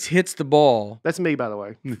 Bates hits the ball. That's me, by the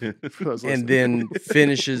way. And then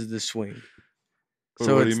finishes the swing.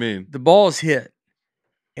 So what do you mean? The ball is hit,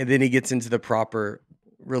 and then he gets into the proper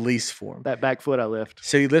release form. That back foot I lift.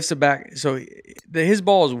 So he lifts it back. So his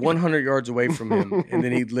ball is 100 yards away from him, and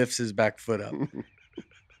then he lifts his back foot up.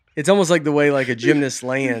 It's almost like the way like a gymnast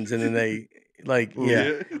lands, and then they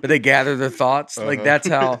but they gather their thoughts. Like that's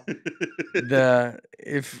how the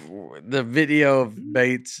video of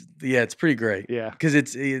Bates. Yeah, it's pretty great. Yeah,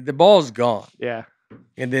 because the ball's gone. Yeah,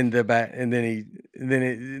 and then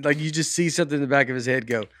like you just see something in the back of his head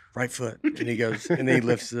go right foot, and he goes and then he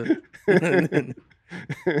lifts it. But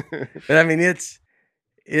I mean, you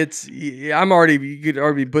could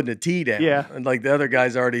already be putting a tee down. Yeah, and like the other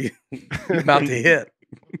guy's already about to hit.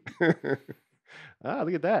 Look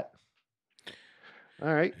at that.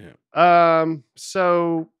 All right. Yeah.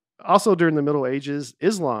 So also during the Middle Ages,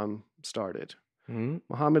 Islam started. Mm-hmm.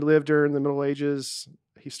 Muhammad lived during the Middle Ages.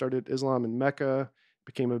 He started Islam in Mecca,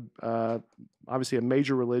 became obviously a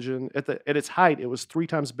major religion. At its height, it was 3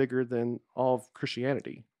 times bigger than all of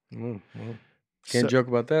Christianity. Mm-hmm. Can't joke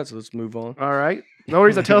about that, so let's move on. All right. The only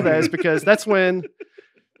reason I tell that is because that's when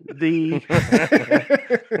the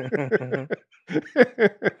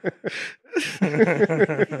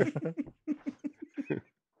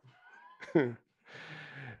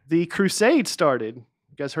the Crusades started.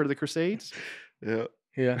 You guys heard of the Crusades? Yeah.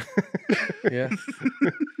 Yeah. Yeah.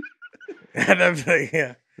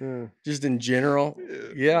 Yeah. Just in general.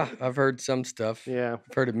 Yeah. I've heard some stuff. Yeah.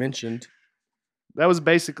 I've heard it mentioned. That was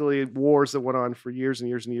basically wars that went on for years and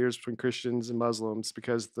years and years between Christians and Muslims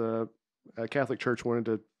because the Catholic Church wanted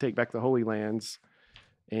to take back the Holy Lands.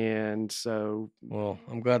 And so... Well,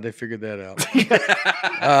 I'm glad they figured that out.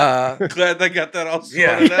 Glad they got that all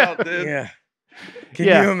sorted out, dude. Yeah. Can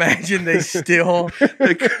you imagine they still...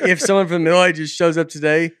 if someone from the Middle Ages shows up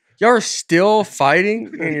today, y'all are still fighting?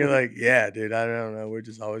 And you're like, yeah, dude, I don't know. We're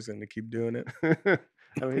just always going to keep doing it.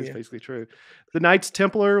 I mean, it's basically true. The Knights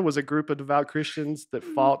Templar was a group of devout Christians that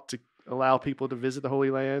fought to allow people to visit the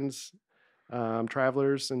Holy Lands,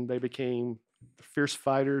 travelers, and they became fierce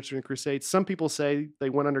fighters during the Crusades. Some people say they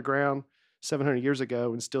went underground 700 years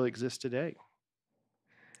ago and still exist today.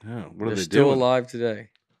 Oh, what They're are they still doing? alive today.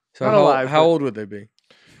 So how old would they be?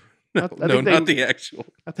 Not the actual.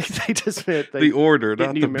 I think they just meant the order,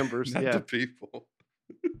 not new the members, not the people.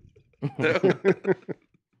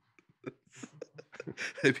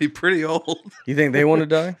 They'd be pretty old. You think they want to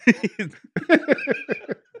die?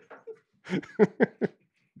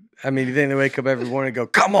 I mean, you think they wake up every morning and go,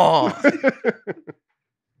 come on.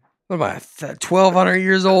 What am I, 1,200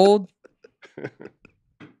 years old?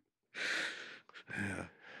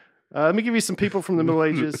 Let me give you some people from the Middle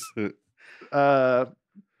Ages. 2 out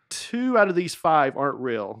of these 5 aren't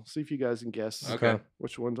real. See if you guys can guess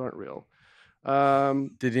which ones aren't real.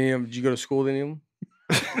 Did you go to school with any of them?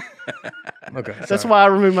 Okay. That's why I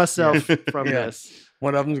removed myself from this.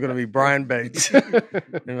 One of them is going to be Brian Bates. And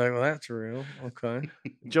you're like, well, that's real. Okay.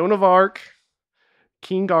 Joan of Arc,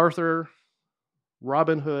 King Arthur,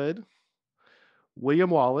 Robin Hood, William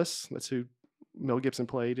Wallace, that's who Mel Gibson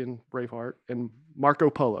played in Braveheart, and Marco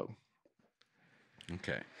Polo.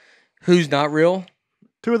 Okay. Who's not real?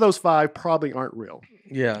 2 of those 5 probably aren't real.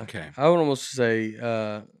 Yeah. Okay. I would almost say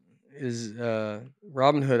Robin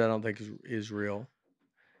Hood I don't think is real.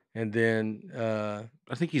 And then I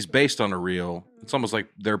think he's based on a real. It's almost like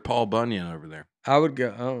they're Paul Bunyan over there. I would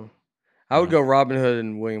go Robin Hood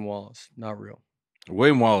and William Wallace, not real.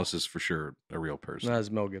 William Wallace is for sure a real person. Not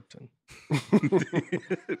as Mel Gibson.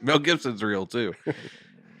 Mel Gibson's real too.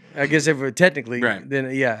 I guess if we're technically,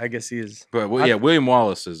 then yeah, I guess he is. But William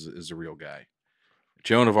Wallace is a real guy.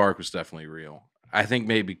 Joan of Arc was definitely real. I think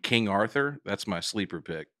maybe King Arthur. That's my sleeper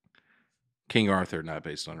pick. King Arthur, not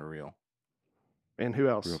based on a real. And who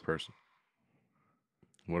else? Real person.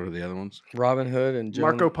 What are the other ones? Robin Hood and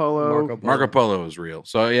Marco Polo. Marco Polo is real.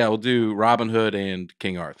 So yeah, we'll do Robin Hood and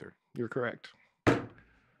King Arthur. You're correct. There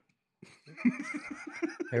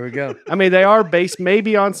we go. I mean, they are based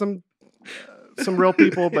maybe on some real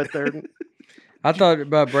people, but they're. I thought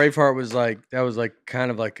about Braveheart was like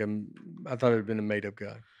kind of like I thought it had been a made up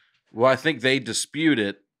guy. Well, I think they dispute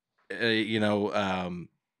it, because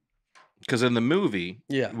in the movie,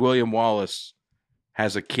 William Wallace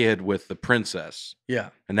has a kid with the princess.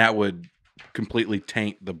 Yeah. And that would completely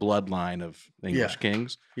taint the bloodline of English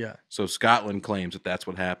kings. Yeah. So Scotland claims that that's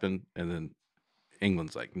what happened, and then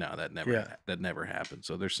England's like, no, that never happened.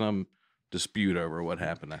 So there's some dispute over what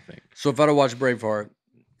happened, I think. So if I'd have watched Braveheart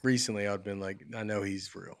recently, I'd been like, I know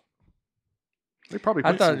he's real. They probably.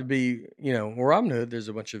 I thought it'd be, where Robin Hood. There's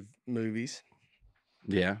a bunch of movies.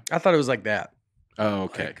 Yeah, I thought it was like that. Oh,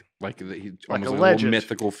 okay. Like he's like almost a little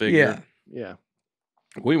mythical figure. Yeah.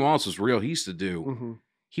 William Wallace was real. He used to do. Mm-hmm.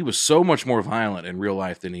 He was so much more violent in real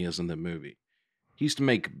life than he is in the movie. He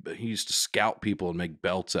used to scalp people and make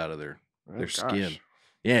belts out of their skin.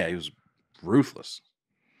 Yeah, he was ruthless.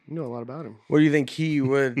 You know a lot about him. What do you think he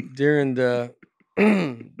would during the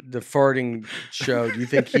the farting show? Do you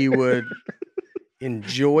think he would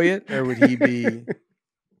enjoy it, or would he be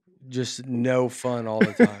just no fun all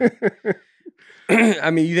the time?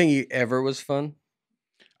 I mean, you think he ever was fun?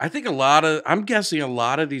 I think I'm guessing a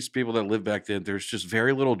lot of these people that lived back then, there's just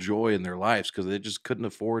very little joy in their lives because they just couldn't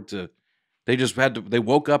afford to. They just they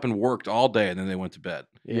woke up and worked all day and then they went to bed.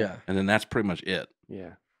 Yeah. And then that's pretty much it.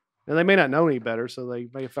 Yeah. And they may not know any better, so they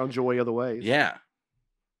may have found joy other ways. Yeah.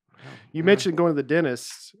 You mentioned going to the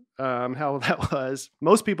dentist, how that was.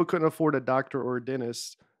 Most people couldn't afford a doctor or a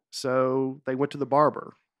dentist, so they went to the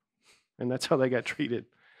barber. And that's how they got treated,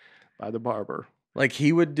 by the barber. Like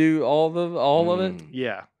he would do all of it?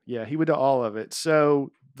 Yeah. Yeah, he would do all of it.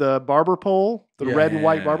 So the barber pole, the red and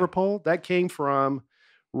white barber pole, that came from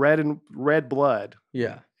red blood.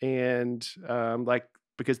 Yeah. And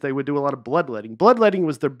because they would do a lot of bloodletting. Bloodletting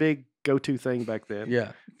was their big go-to thing back then.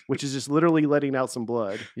 Yeah. Which is just literally letting out some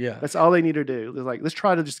blood. Yeah. That's all they need to do. They're like, let's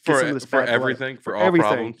try to just get some of this for bad everything, blood. for all everything.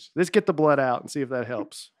 Problems. Let's get the blood out and see if that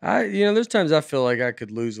helps. There's times I feel like I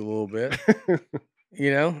could lose a little bit.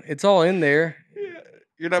 It's all in there. Yeah.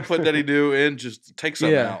 You're not putting any new in, just take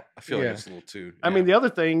something out. I feel like it's a little too. I mean, the other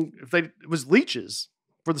thing, it was leeches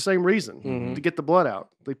for the same reason, to get the blood out.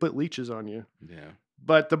 They put leeches on you. Yeah.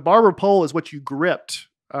 But the barber pole is what you gripped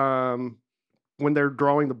when they're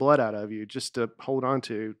drawing the blood out of you, just to hold on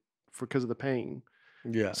to because of the pain.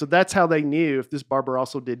 Yeah. So that's how they knew if this barber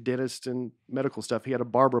also did dentist and medical stuff. He had a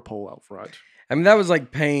barber pole out front. I mean, that was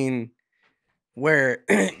like pain where,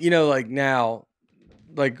 like now,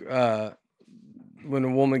 like when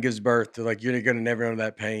a woman gives birth, they're like, you're going to never know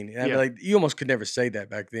that pain. And I'd be like, you almost could never say that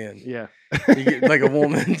back then. Yeah. Like a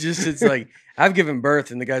woman it's like, I've given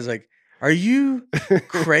birth and the guy's like, are you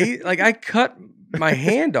crazy? Like I cut my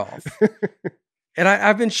hand off and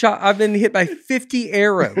I've been hit by 50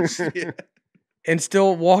 arrows and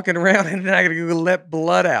still walking around and then I got to go let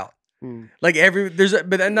blood out. Like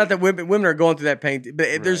but not that women are going through that pain,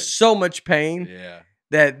 but there's so much pain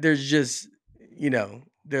that there's just,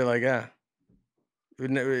 they're like,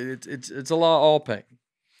 it's a lot all pain.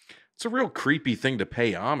 It's a real creepy thing to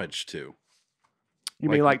pay homage to. You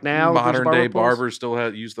mean like now? Modern day barbers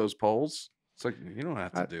still use those poles? It's like, you don't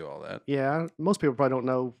have to do all that. Yeah. Most people probably don't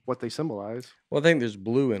know what they symbolize. Well, I think there's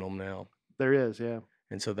blue in them now. There is, yeah.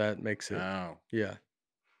 And so that makes it. Oh. Yeah.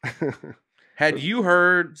 Had you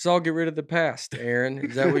heard? So I'll get rid of the past, Aaron.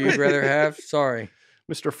 Is that what you'd rather have? Sorry.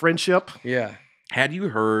 Mr. Friendship? Yeah. Had you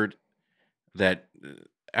heard that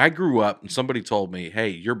I grew up and somebody told me, hey,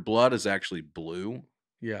 your blood is actually blue.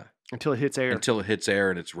 Yeah. Until it hits air. Until it hits air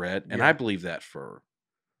and it's red. And I believe that for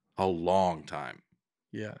a long time.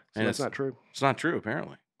 Yeah. So that's not true. It's not true,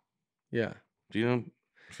 apparently. Yeah. Do you know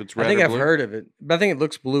if it's red I think or I've blue? heard of it, but I think it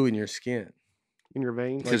looks blue in your skin. In your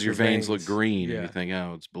veins? Because Like your your veins look veins. green Yeah. and you think,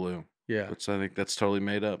 oh, it's blue. Yeah. But I think that's totally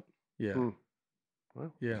made up. Yeah.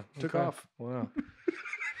 Well, Yeah. took Okay. off. Wow.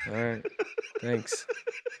 All right. Thanks.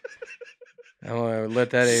 I'm gonna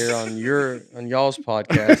let that air on y'all's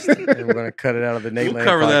podcast, and we're gonna cut it out of the Nateland. We'll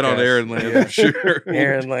cover that on podcast. Aaron Land for sure.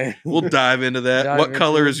 Aaron Land. We'll dive into that. Dive What into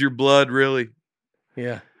color it. is your blood, really?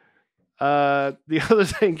 Yeah. The other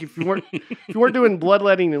thing, if you weren't doing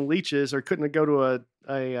bloodletting and leeches, or couldn't go to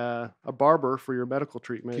a barber for your medical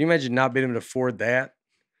treatment, Can you imagine not being able to afford that?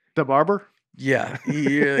 the barber? Yeah,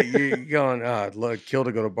 you're going, look, kill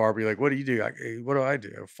to go to barber. You're like, what do you do? What do I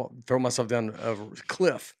do? Throw myself down a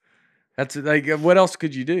cliff. That's like, what else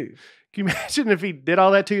could you do? Can you imagine if he did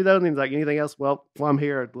all that to you though? And he's like, anything else? Well, while I'm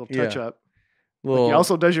here, a little touch up. Well, He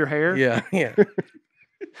also does your hair. yeah, yeah.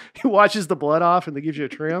 He washes the blood off and then gives you a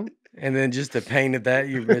trim. And then just the pain of that,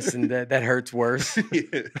 you're missing that hurts worse.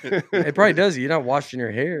 It probably does. You're not washing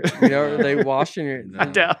your hair. Are they washing your? I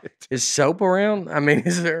doubt it. Is soap around? I mean,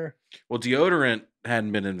 is there? Well, deodorant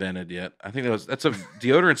hadn't been invented yet. I think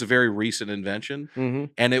deodorant's a very recent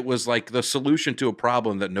invention, and it was like the solution to a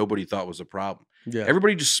problem that nobody thought was a problem. Yeah.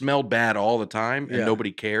 Everybody just smelled bad all the time, and Yeah.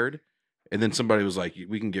 nobody cared. And then somebody was like,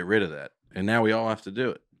 "We can get rid of that," and now we all have to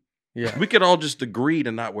do it. Yeah. We could all just agree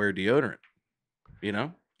to not wear deodorant.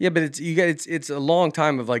 Yeah, but it's a long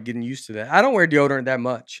time of like getting used to that. I don't wear deodorant that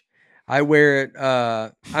much. I wear it.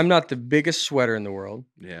 I'm not the biggest sweater in the world.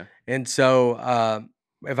 Yeah. And so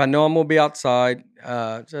if I know I'm gonna be outside,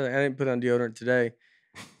 so I didn't put on deodorant today.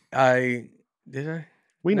 I Did I?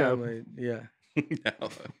 We know. Yeah.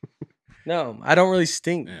 No, I don't really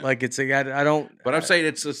stink. Yeah. Like it's like I don't. But I'm saying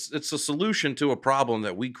it's a solution to a problem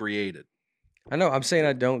that we created. I know. I'm saying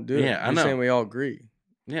I don't do it. Yeah, I You're know. saying we all agree.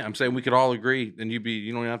 Yeah, I'm saying we could all agree, and you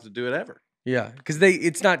don't even have to do it ever. Yeah, because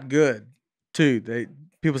it's not good too.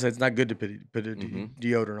 People say it's not good to put a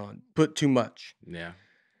deodorant on. Put too much. Yeah.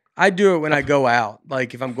 I do it when I go out,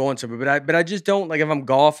 like if I'm going somewhere, but I just don't, like if I'm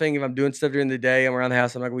golfing, if I'm doing stuff during the day, I'm around the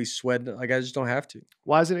house, I'm not gonna be sweating. Like I just don't have to.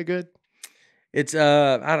 Why isn't it good? It's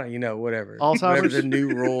I don't, whatever. Alzheimer's? Whatever the new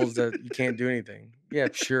rules that you can't do anything. Yeah,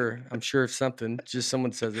 sure. I'm sure if something, just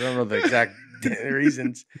someone says it. I don't know the exact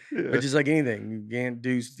reasons, but just like anything, you can't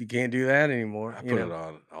do that anymore. I put it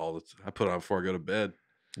on I put it on before I go to bed.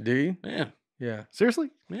 Do you? Yeah. Yeah.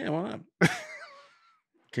 Seriously? Yeah, why not? In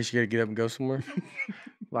case you gotta get up and go somewhere.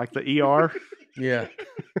 Like the ER? Yeah.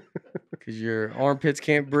 Because your armpits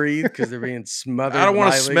can't breathe because they're being smothered. I don't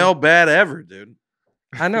want to smell bad ever, dude.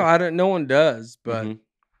 I know. No one does, but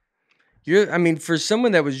for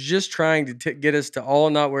someone that was just trying to get us to all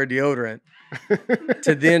not wear deodorant,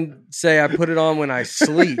 to then say I put it on when I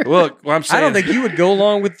sleep. Look, I'm saying, I don't think you would go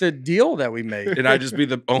along with the deal that we made. And I'd just be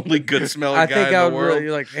the only good smelling guy in the world.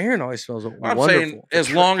 Really, like Aaron always smells wonderful. I'm saying, as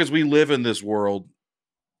long as we live in this world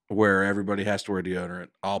where everybody has to wear deodorant,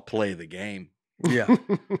 I'll play the game. Yeah.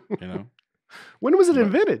 When was it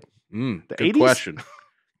invented? The 80s? Question.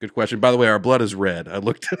 Good question. By the way, our blood is red. I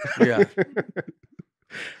looked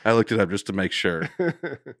it up just to make sure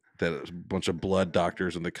that a bunch of blood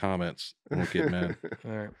doctors in the comments won't get mad.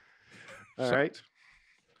 All right.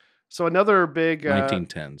 So another big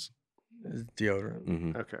 1910s deodorant.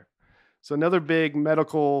 Mm-hmm. Okay. So another big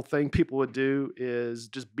medical thing people would do is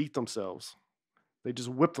just beat themselves. They just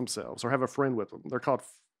whip themselves or have a friend whip them. They're called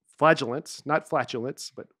flagellants, not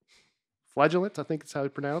flatulence, but flagellants, I think is how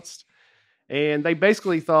it's pronounced. And they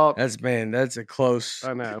basically thought... That's a close...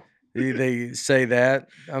 I know. They say that.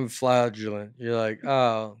 I'm flagellant. You're like,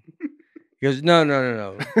 oh. He goes, no.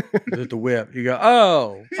 With the whip. You go,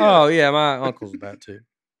 oh, yeah, my uncle's about to.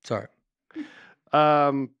 Sorry.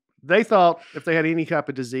 They thought if they had any type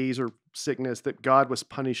of disease or sickness that God was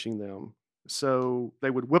punishing them. So they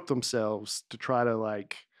would whip themselves to try to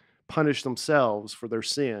punish themselves for their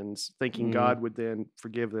sins, thinking God would then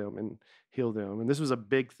forgive them and heal them. And this was a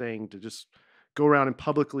big thing to just go around and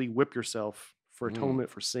publicly whip yourself for atonement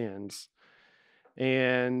for sins.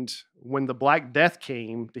 And when the Black Death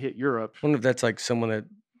came to hit Europe... I wonder if that's like someone that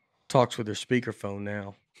talks with their speakerphone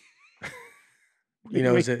now.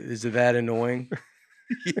 Is it that annoying?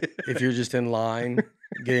 If you're just in line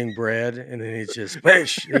getting bread and then he's just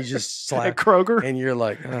at Kroger, and you're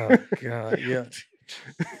like, oh God, yeah.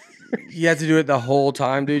 You have to do it the whole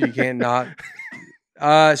time, dude. You can't not.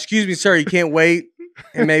 Excuse me, sir. You can't wait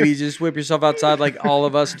and maybe just whip yourself outside like all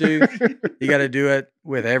of us do. You got to do it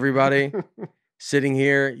with everybody sitting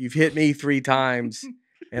here. You've hit me 3 times,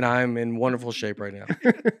 and I'm in wonderful shape right now.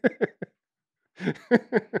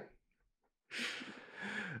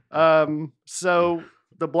 So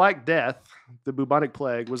the Black Death, the bubonic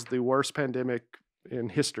plague, was the worst pandemic in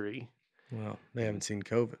history. Well, they haven't seen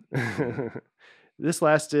COVID. This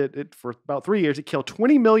lasted for about 3 years. It killed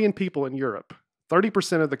 20 million people in Europe.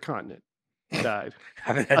 30% of the continent died.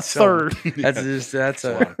 That's a third. That's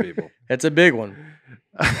a lot of people. That's a big one.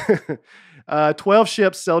 12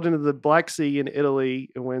 ships sailed into the Black Sea in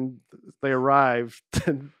Italy, and when they arrived,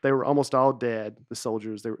 they were almost all dead. The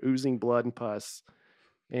soldiers, they were oozing blood and pus,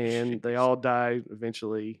 and they all died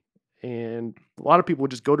eventually. And a lot of people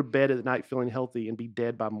would just go to bed at night feeling healthy and be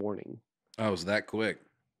dead by morning. Oh, it was that quick?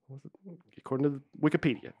 According to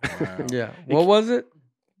Wikipedia. Wow. Yeah. What was it?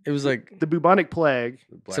 It was like the bubonic plague.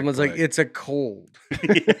 Someone's like, it's a cold.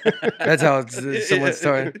 That's how someone's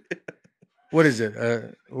starting. What is it?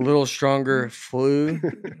 A little stronger flu?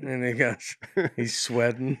 And he goes, he's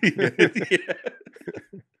sweating.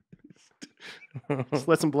 Just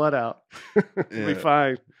let some blood out. We'll be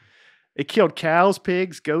fine. It killed cows,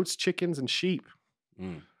 pigs, goats, chickens, and sheep.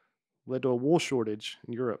 Led to a wool shortage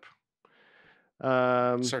in Europe.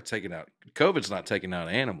 Start taking out. COVID's not taking out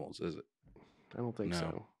animals, is it? I don't think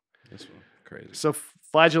so. That's crazy. So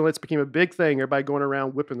flagellants became a big thing. Everybody going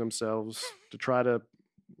around whipping themselves to try to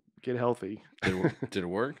get healthy. Did it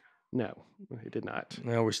work? No, it did not.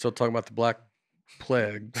 No, we're still talking about the Black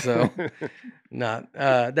Plague. So not.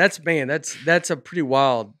 That's a pretty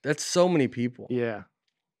wild. That's so many people. Yeah.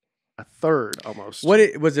 A third almost.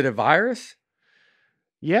 Was it a virus?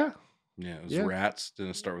 Yeah. Yeah, it was rats.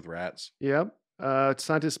 Didn't it start with rats? Yep.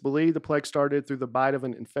 Scientists believe the plague started through the bite of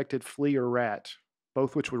an infected flea or rat,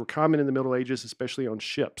 both which were common in the Middle Ages, especially on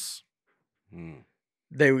ships.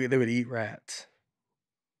 They would eat rats.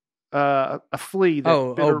 A flea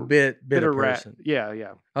that bit a person. Rat.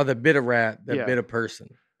 Yeah. Oh, that bit a rat that bit a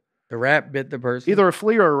person. The rat bit the person? Either a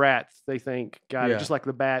flea or a rat, they think, got it. Just like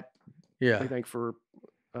the bat, they think, for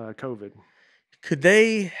COVID. Could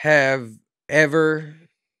they have ever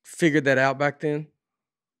figured that out back then?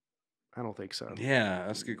 I don't think so. Yeah,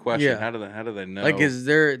 that's a good question. Yeah. How do they know? Like,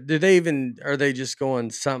 are they just going,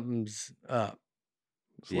 something's up?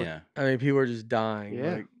 Yeah. I mean, people are just dying.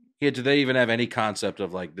 Yeah. Like, do they even have any concept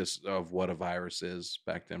of like this, of what a virus is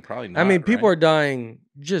back then? Probably not. I mean, people are dying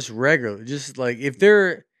just regularly. Just like, if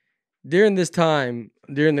they're during this time,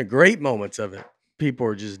 during the great moments of it, people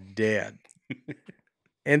are just dead.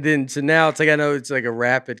 And then, so now it's like, I know it's like a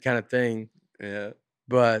rapid kind of thing. Yeah.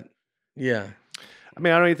 But, yeah. I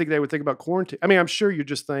mean, I don't even think they would think about quarantine. I mean, I'm sure you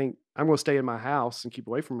just think, I'm going to stay in my house and keep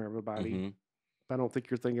away from everybody. Mm-hmm. I don't think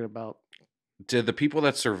you're thinking about. Did the people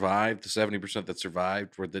that survived, the 70% that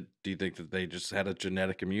survived, do you think that they just had a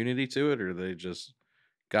genetic immunity to it, or they just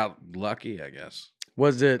got lucky, I guess?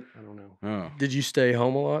 Was it? I don't know. Oh. Did you stay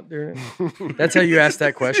home a lot during it? That's how you asked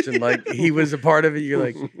that question. Like, he was a part of it. You're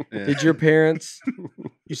like, did your parents?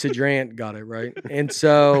 You said your aunt got it, right? And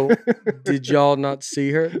so, did y'all not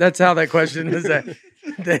see her? That's how that question was. Like,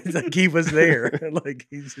 he was there. Like,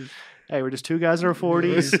 he's just, hey, we're just two guys in our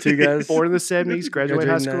 40s. Two guys born in the 70s, graduated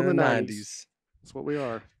high school in the 90s. That's what we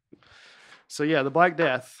are. So yeah, the Black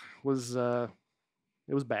Death was it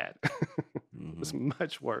was bad. It was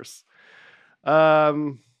much worse. A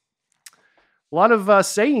lot of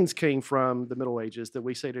sayings came from the Middle Ages that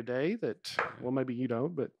we say today that, well, maybe you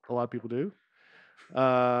don't, but a lot of people do.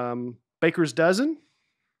 Baker's dozen.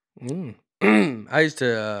 I used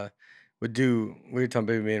to we were talking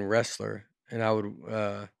about being a wrestler, and I would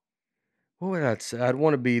what would I say? I'd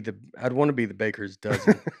want to be the baker's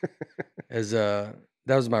dozen. As that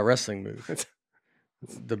was my wrestling move.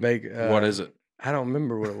 The baker. What is it? I don't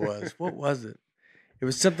remember what it was. What was it? It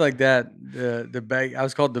was something like that. I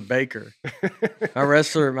was called the baker. My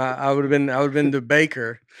wrestler, I would have been the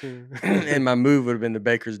baker, and my move would have been the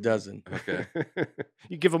baker's dozen. Okay.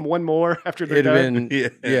 You give them one more after they're done.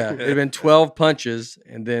 It'd have been 12 punches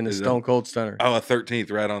and then a stone cold stunner. Oh, a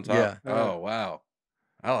 13th right on top. Yeah. Oh, wow.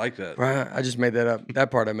 I like that. I just made that up. That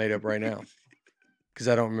part I made up right now because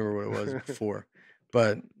I don't remember what it was before.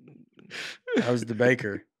 But I was the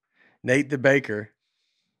baker, Nate the baker.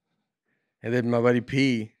 And then my buddy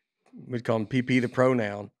P, we'd call him PP the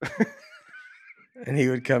pronoun. And he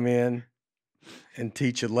would come in and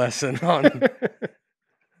teach a lesson on.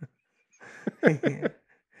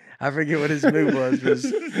 I forget what his move was.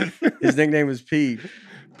 His nickname was P.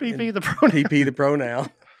 PP the pronoun. PP the pronoun.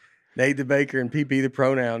 Nate the baker and PP the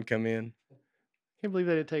pronoun come in. Can't believe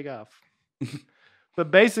they didn't take off. But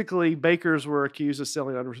basically, bakers were accused of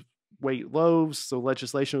selling underweight loaves. So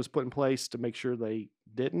legislation was put in place to make sure they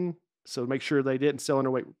didn't. So to make sure they didn't sell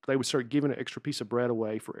underweight, they would start giving an extra piece of bread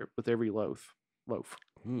away with every loaf.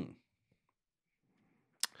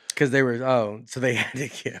 Because they were, so they had to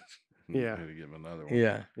give. Yeah. Had to give another one.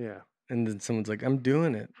 Yeah. Yeah. And then someone's like, I'm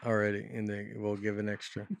doing it already. And they will give an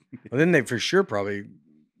extra. Well, then they for sure probably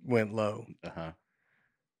went low. Uh-huh.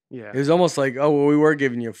 Yeah. It was almost like, oh, well, we were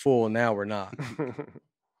giving you a full and now we're not.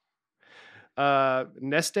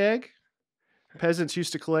 Nest egg. Peasants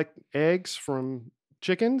used to collect eggs from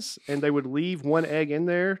chickens, and they would leave one egg in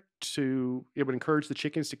there it would encourage the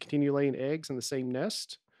chickens to continue laying eggs in the same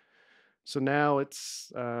nest. So now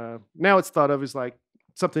it's thought of as like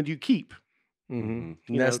something you keep. Mm-hmm.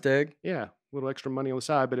 Nest egg? Yeah. A little extra money on the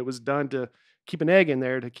side, but it was done to keep an egg in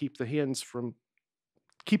there to keep the hens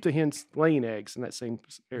laying eggs in that same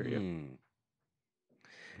area.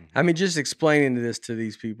 I mean, just explaining this to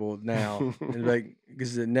these people now, like,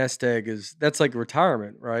 because the nest egg that's like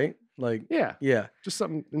retirement, right? Like, yeah, just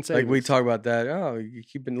something insane. Like we talk about that. Oh, you're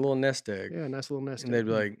keeping a little nest egg. Yeah, nice little nest egg. And they'd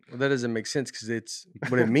be like, well, that doesn't make sense because it's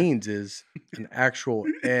what it means is an actual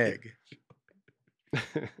egg.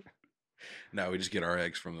 No, we just get our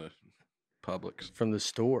eggs from the Publix, from the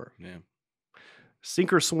store. Yeah.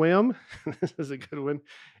 Sink or swim. This is a good one.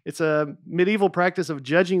 It's a medieval practice of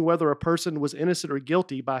judging whether a person was innocent or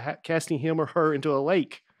guilty by casting him or her into a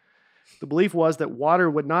lake. The belief was that water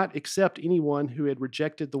would not accept anyone who had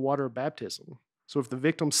rejected the water of baptism. So if the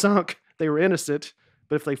victim sunk, they were innocent,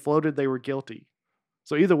 but if they floated, they were guilty.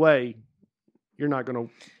 So either way, you're not going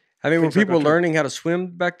to... I mean, were people learning how to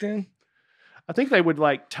swim back then? I think they would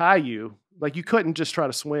like tie you. Like you couldn't just try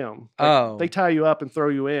to swim. They tie you up and throw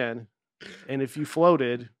you in. And if you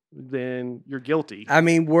floated, then you're guilty. I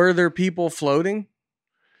mean, were there people floating?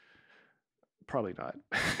 Probably not.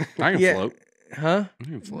 I can float. Huh? I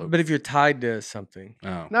can float. But if you're tied to something.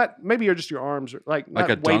 Oh. Maybe you're just your arms are like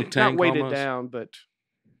a dunk tank not weighted almost? down, but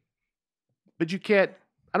But you can't.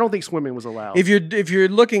 I don't think swimming was allowed. If you're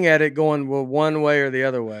looking at it going, well, one way or the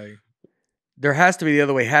other way, there has to be the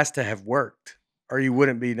other way has to have worked, or you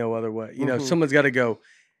wouldn't be no other way. You know, someone's got to go.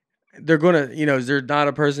 They're gonna, there's not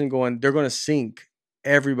a person going. They're gonna sink.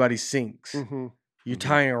 Everybody sinks. You're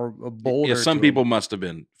tying a boulder. Yeah, some people must have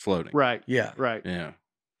been floating. Right. Yeah. Right. Yeah.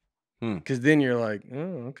 Because then you're like,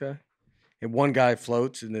 oh, okay. And one guy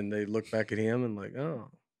floats, and then they look back at him and like,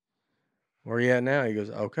 oh, where are you at now? He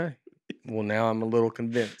goes, okay. Well, now I'm a little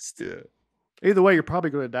convinced. Yeah. Either way, you're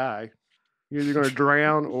probably going to die. You're either going to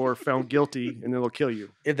drown or found guilty, and then they'll kill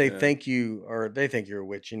you. If they think you, or they think you're a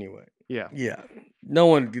witch anyway. Yeah. Yeah. No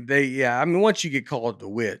one, I mean, once you get called a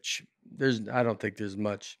witch, I don't think there's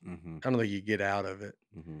much, I don't think you get out of it.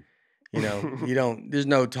 You know, there's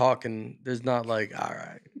no talking. There's not like, all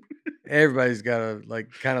right. Everybody's got to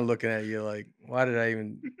like kind of looking at you like, why did I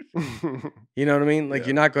even, you know what I mean? Like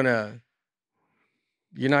you're not going to,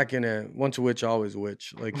 once a witch, always a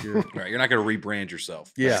witch. Like you're right. You're not going to rebrand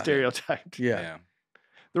yourself. Yeah. Stereotyped. Yeah.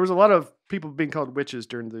 There was a lot of people being called witches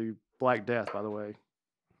during the Black Death, by the way.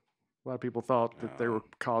 A lot of people thought that they were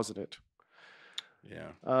causing it.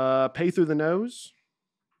 Yeah. Pay through the nose.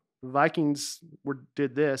 The Vikings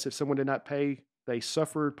did this. If someone did not pay, they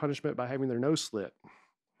suffered punishment by having their nose slit.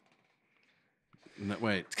 No,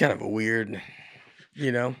 wait. It's kind of a weird,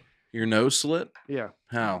 Your nose slit? Yeah.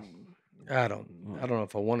 How? I don't know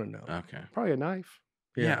if I want to know. Okay. Probably a knife.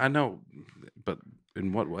 Yeah, I know. But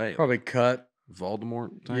in what way? Probably cut.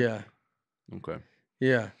 Voldemort type? Yeah. Okay.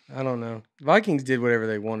 Yeah, I don't know. Vikings did whatever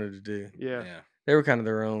they wanted to do. Yeah. They were kind of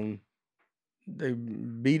their own. They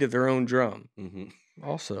beat at their own drum.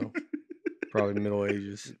 Also, probably Middle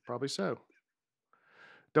Ages. Probably so.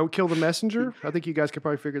 Don't kill the messenger. I think you guys could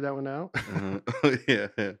probably figure that one out. Yeah.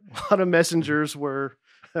 A lot of messengers were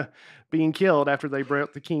being killed after they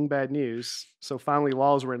brought the king bad news. So finally,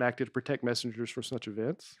 laws were enacted to protect messengers from such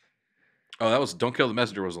events. Oh, that was don't kill the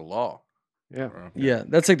messenger was a law. Yeah. Okay. Yeah,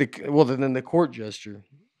 that's like then the court gesture.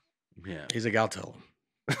 Yeah. He's like, I'll tell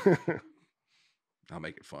him. I'll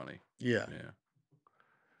make it funny. Yeah.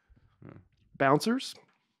 Bouncers.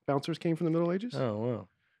 Bouncers came from the Middle Ages. Oh, wow.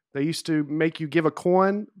 They used to make you give a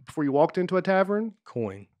coin before you walked into a tavern.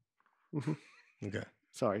 Coin. Okay.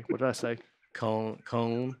 Sorry, what did I say?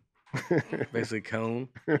 Cone. Basically cone.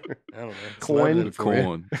 I don't know. Coin. A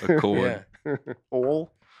coin. A coin. Yeah.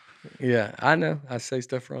 Oil. Yeah, I know. I say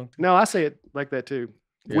stuff wrong. No, I say it like that too.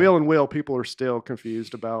 Yeah. Wheel and will, people are still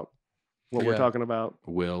confused about what we're talking about.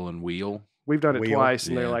 Will and wheel. We've done it Wheel. twice,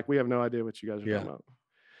 and they're like, we have no idea what you guys are talking about.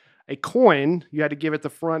 A coin, you had to give at the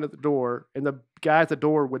front of the door, and the guy at the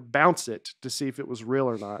door would bounce it to see if it was real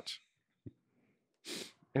or not.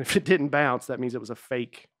 And if it didn't bounce, that means it was a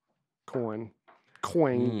fake coin.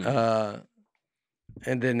 And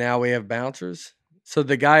then now we have bouncers. So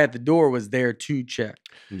the guy at the door was there to check.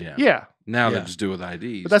 Yeah. Yeah. Now they just do with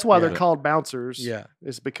IDs. But that's why they're called bouncers. Yeah.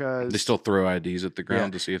 Is because they still throw IDs at the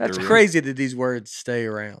ground to see if that's they're crazy that these words stay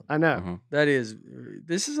around. I know.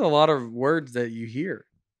 This is a lot of words that you hear.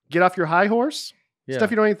 Get off your high horse. Yeah.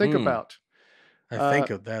 Stuff you don't even think about. I think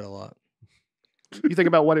of that a lot. You think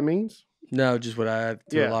about what it means? No, just what I add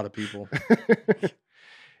to a lot of people.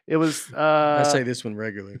 It was. I say this one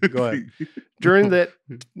regularly. Go ahead. During the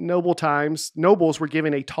noble times, nobles were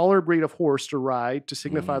given a taller breed of horse to ride to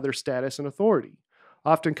signify their status and authority.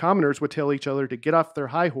 Often commoners would tell each other to get off their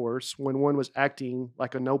high horse when one was acting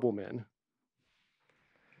like a nobleman.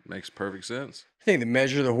 Makes perfect sense. I think they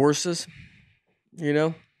measure the horses,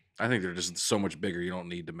 I think they're just so much bigger. You don't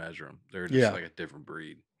need to measure them. They're just like a different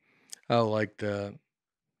breed. Oh, like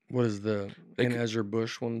what is the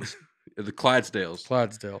Anheuser-Busch ones? The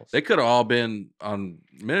Clydesdales. They could have all been on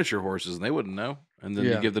miniature horses and they wouldn't know. And then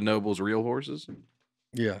you give the nobles real horses.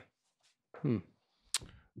 Yeah.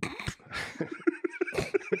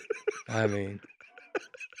 I mean,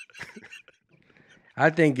 I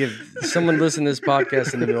think if someone listened to this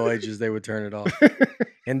podcast in the Middle Ages, they would turn it off.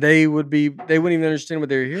 And they wouldn't even understand what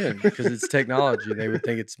they were hearing because it's technology. They would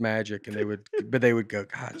think it's magic, and they would go,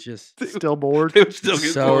 God, just still bored. They would still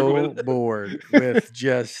get bored with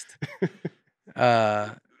just.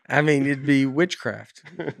 I mean, it'd be witchcraft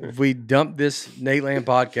if we dumped this Nateland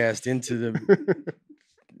podcast into the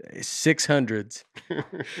 600s.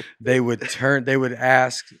 They would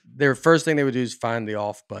ask. Their first thing they would do is find the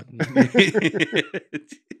off button.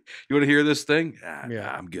 You want to hear this thing?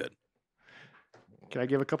 Yeah, I'm good. Can I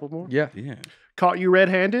give a couple more? Yeah. Caught you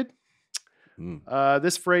red-handed.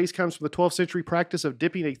 This phrase comes from the 12th century practice of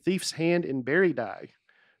dipping a thief's hand in berry dye.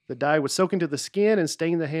 The dye would soak into the skin and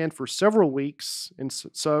stain the hand for several weeks and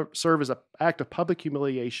serve as an act of public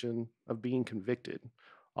humiliation of being convicted.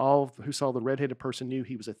 All who saw the red-headed person knew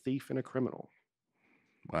he was a thief and a criminal.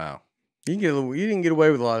 Wow. You didn't get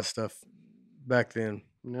away with a lot of stuff back then.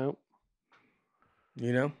 Nope.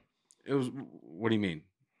 You know? It was. What do you mean?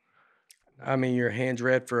 I mean, your hand's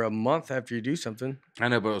red for a month after you do something. I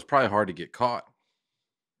know, but it was probably hard to get caught.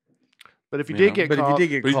 But if you did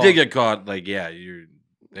get caught, like, yeah,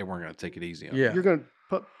 they weren't going to take it easy on you. You're going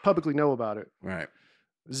to publicly know about it. Right.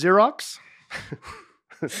 Xerox.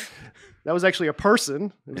 That was actually a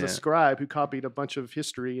person. It was a scribe who copied a bunch of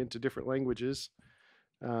history into different languages.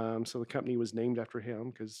 So the company was named after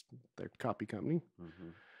him because they're a copy company.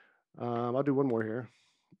 Mm-hmm. I'll do one more here.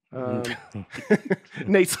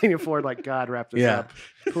 Nate's leaning forward like, God, wrap this up.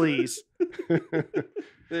 Please.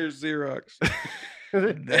 There's Xerox.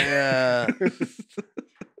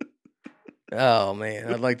 Oh,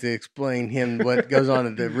 man. I'd like to explain him what goes on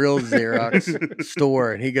at the real Xerox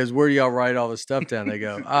store. And he goes, where do y'all write all this stuff down? They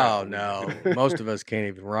go, oh, no. Most of us can't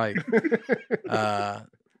even write. And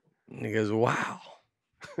he goes, wow.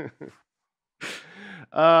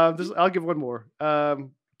 I'll give one more.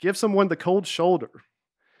 Give someone the cold shoulder.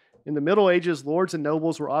 In the Middle Ages, lords and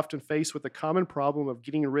nobles were often faced with the common problem of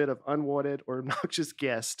getting rid of unwanted or obnoxious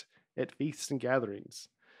guests at feasts and gatherings.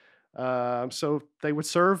 So they would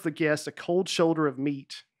serve the guest a cold shoulder of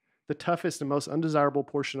meat, the toughest and most undesirable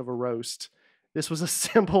portion of a roast. This was a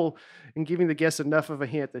symbol in giving the guest enough of a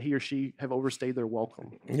hint that he or she have overstayed their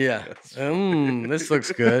welcome. Yeah. This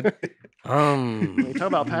looks good. Talk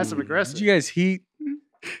about passive aggressive. Did you guys heat?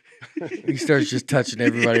 He starts just touching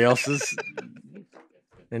everybody else's.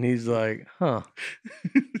 And he's like, huh.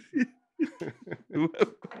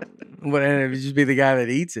 But and it would just be the guy that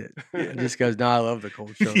eats it. And just goes, no, I love the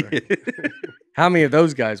cold shoulder. How many of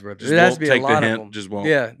those guys were there? There has to be a lot of them. Just won't.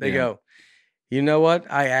 Yeah, they go, you know what?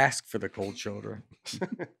 I asked for the cold shoulder.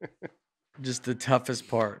 Just the toughest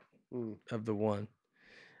part of the one.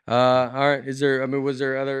 All right. Was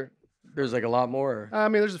there other? There's like a lot more.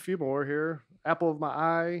 There's a few more here. Apple of my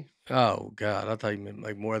eye. Oh, God. I thought you meant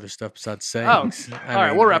like more other stuff besides sayings. Oh, all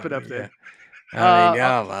right. We'll wrap it up then.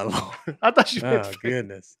 Yeah. My Lord. I thought you meant. Oh,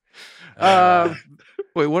 goodness.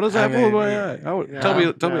 Wait, what is apple of my eye? Tell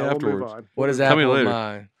me afterwards. What is apple of my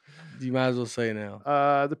eye? You might as well say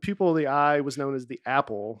now. The pupil of the eye was known as the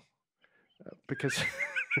apple because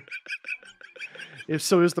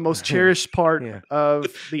it was the most cherished part of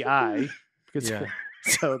the eye.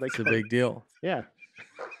 So it's a big deal. Yeah.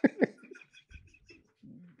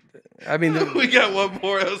 We got one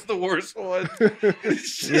more. That was the worst one.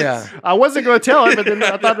 Yeah. I wasn't going to tell him, but then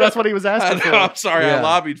I thought that's what he was asking for. I'm sorry. I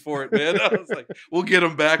lobbied for it, man. I was like, we'll get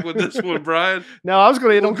him back with this one, Brian. No, I was going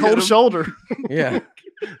to hit him cold shoulder. Yeah.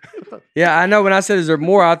 Yeah, I know. When I said, is there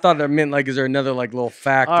more? I thought that meant like, is there another like little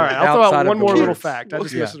fact? All right. I'll throw out one more little fact. I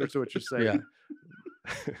just listened to what you're saying.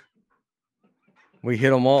 Yeah. We hit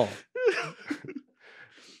them all.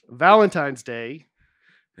 Valentine's Day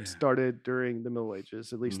started during the Middle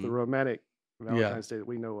Ages, at least the Romantic Valentine's Day that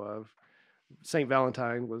we know of. Saint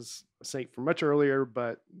Valentine was a saint from much earlier,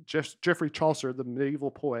 but Geoffrey Chaucer, the medieval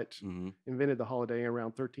poet, invented the holiday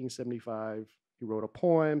around 1375. He wrote a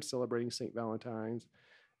poem celebrating Saint Valentine's.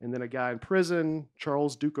 And then a guy in prison,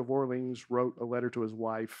 Charles, Duke of Orleans, wrote a letter to his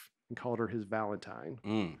wife and called her his Valentine.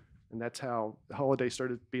 And that's how the holiday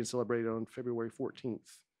started being celebrated on February 14th.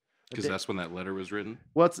 Because that's when that letter was written?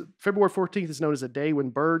 Well, February 14th is known as a day when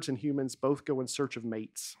birds and humans both go in search of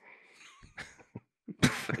mates.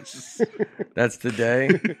 That's the day?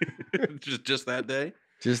 just that day?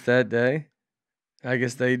 Just that day? I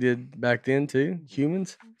guess they did back then too,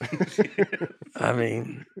 humans. I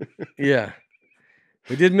mean, yeah.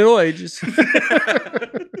 We did Middle Ages.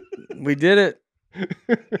 We did it.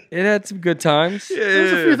 It had some good times. Yeah,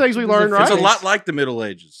 there's a few things we learned, right? It's a lot like the Middle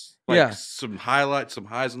Ages. Like some highlights, some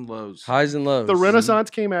highs and lows. Highs and lows. The Renaissance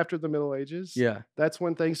came after the Middle Ages. Yeah. That's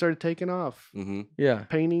when things started taking off. Yeah.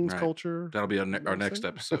 Paintings, culture. That'll be our next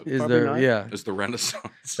episode. Is the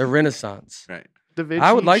Renaissance. The Renaissance. Right. Da Vinci,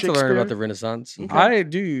 I would like to learn about the Renaissance. Okay. I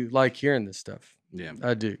do like hearing this stuff. Yeah.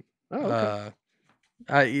 I do. Oh,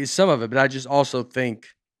 okay. Some of it, but I just also think,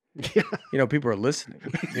 people are listening,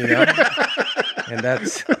 and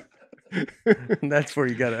that's where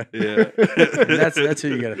you gotta. Yeah. That's who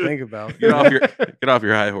you gotta think about. Get off your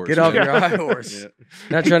high horse. Get off your high horse. Yeah.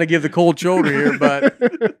 Not trying to give the cold shoulder here, but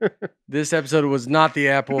this episode was not the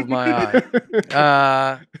apple of my eye.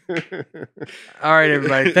 All right,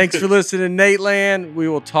 everybody. Thanks for listening, Nateland. We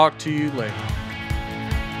will talk to you later.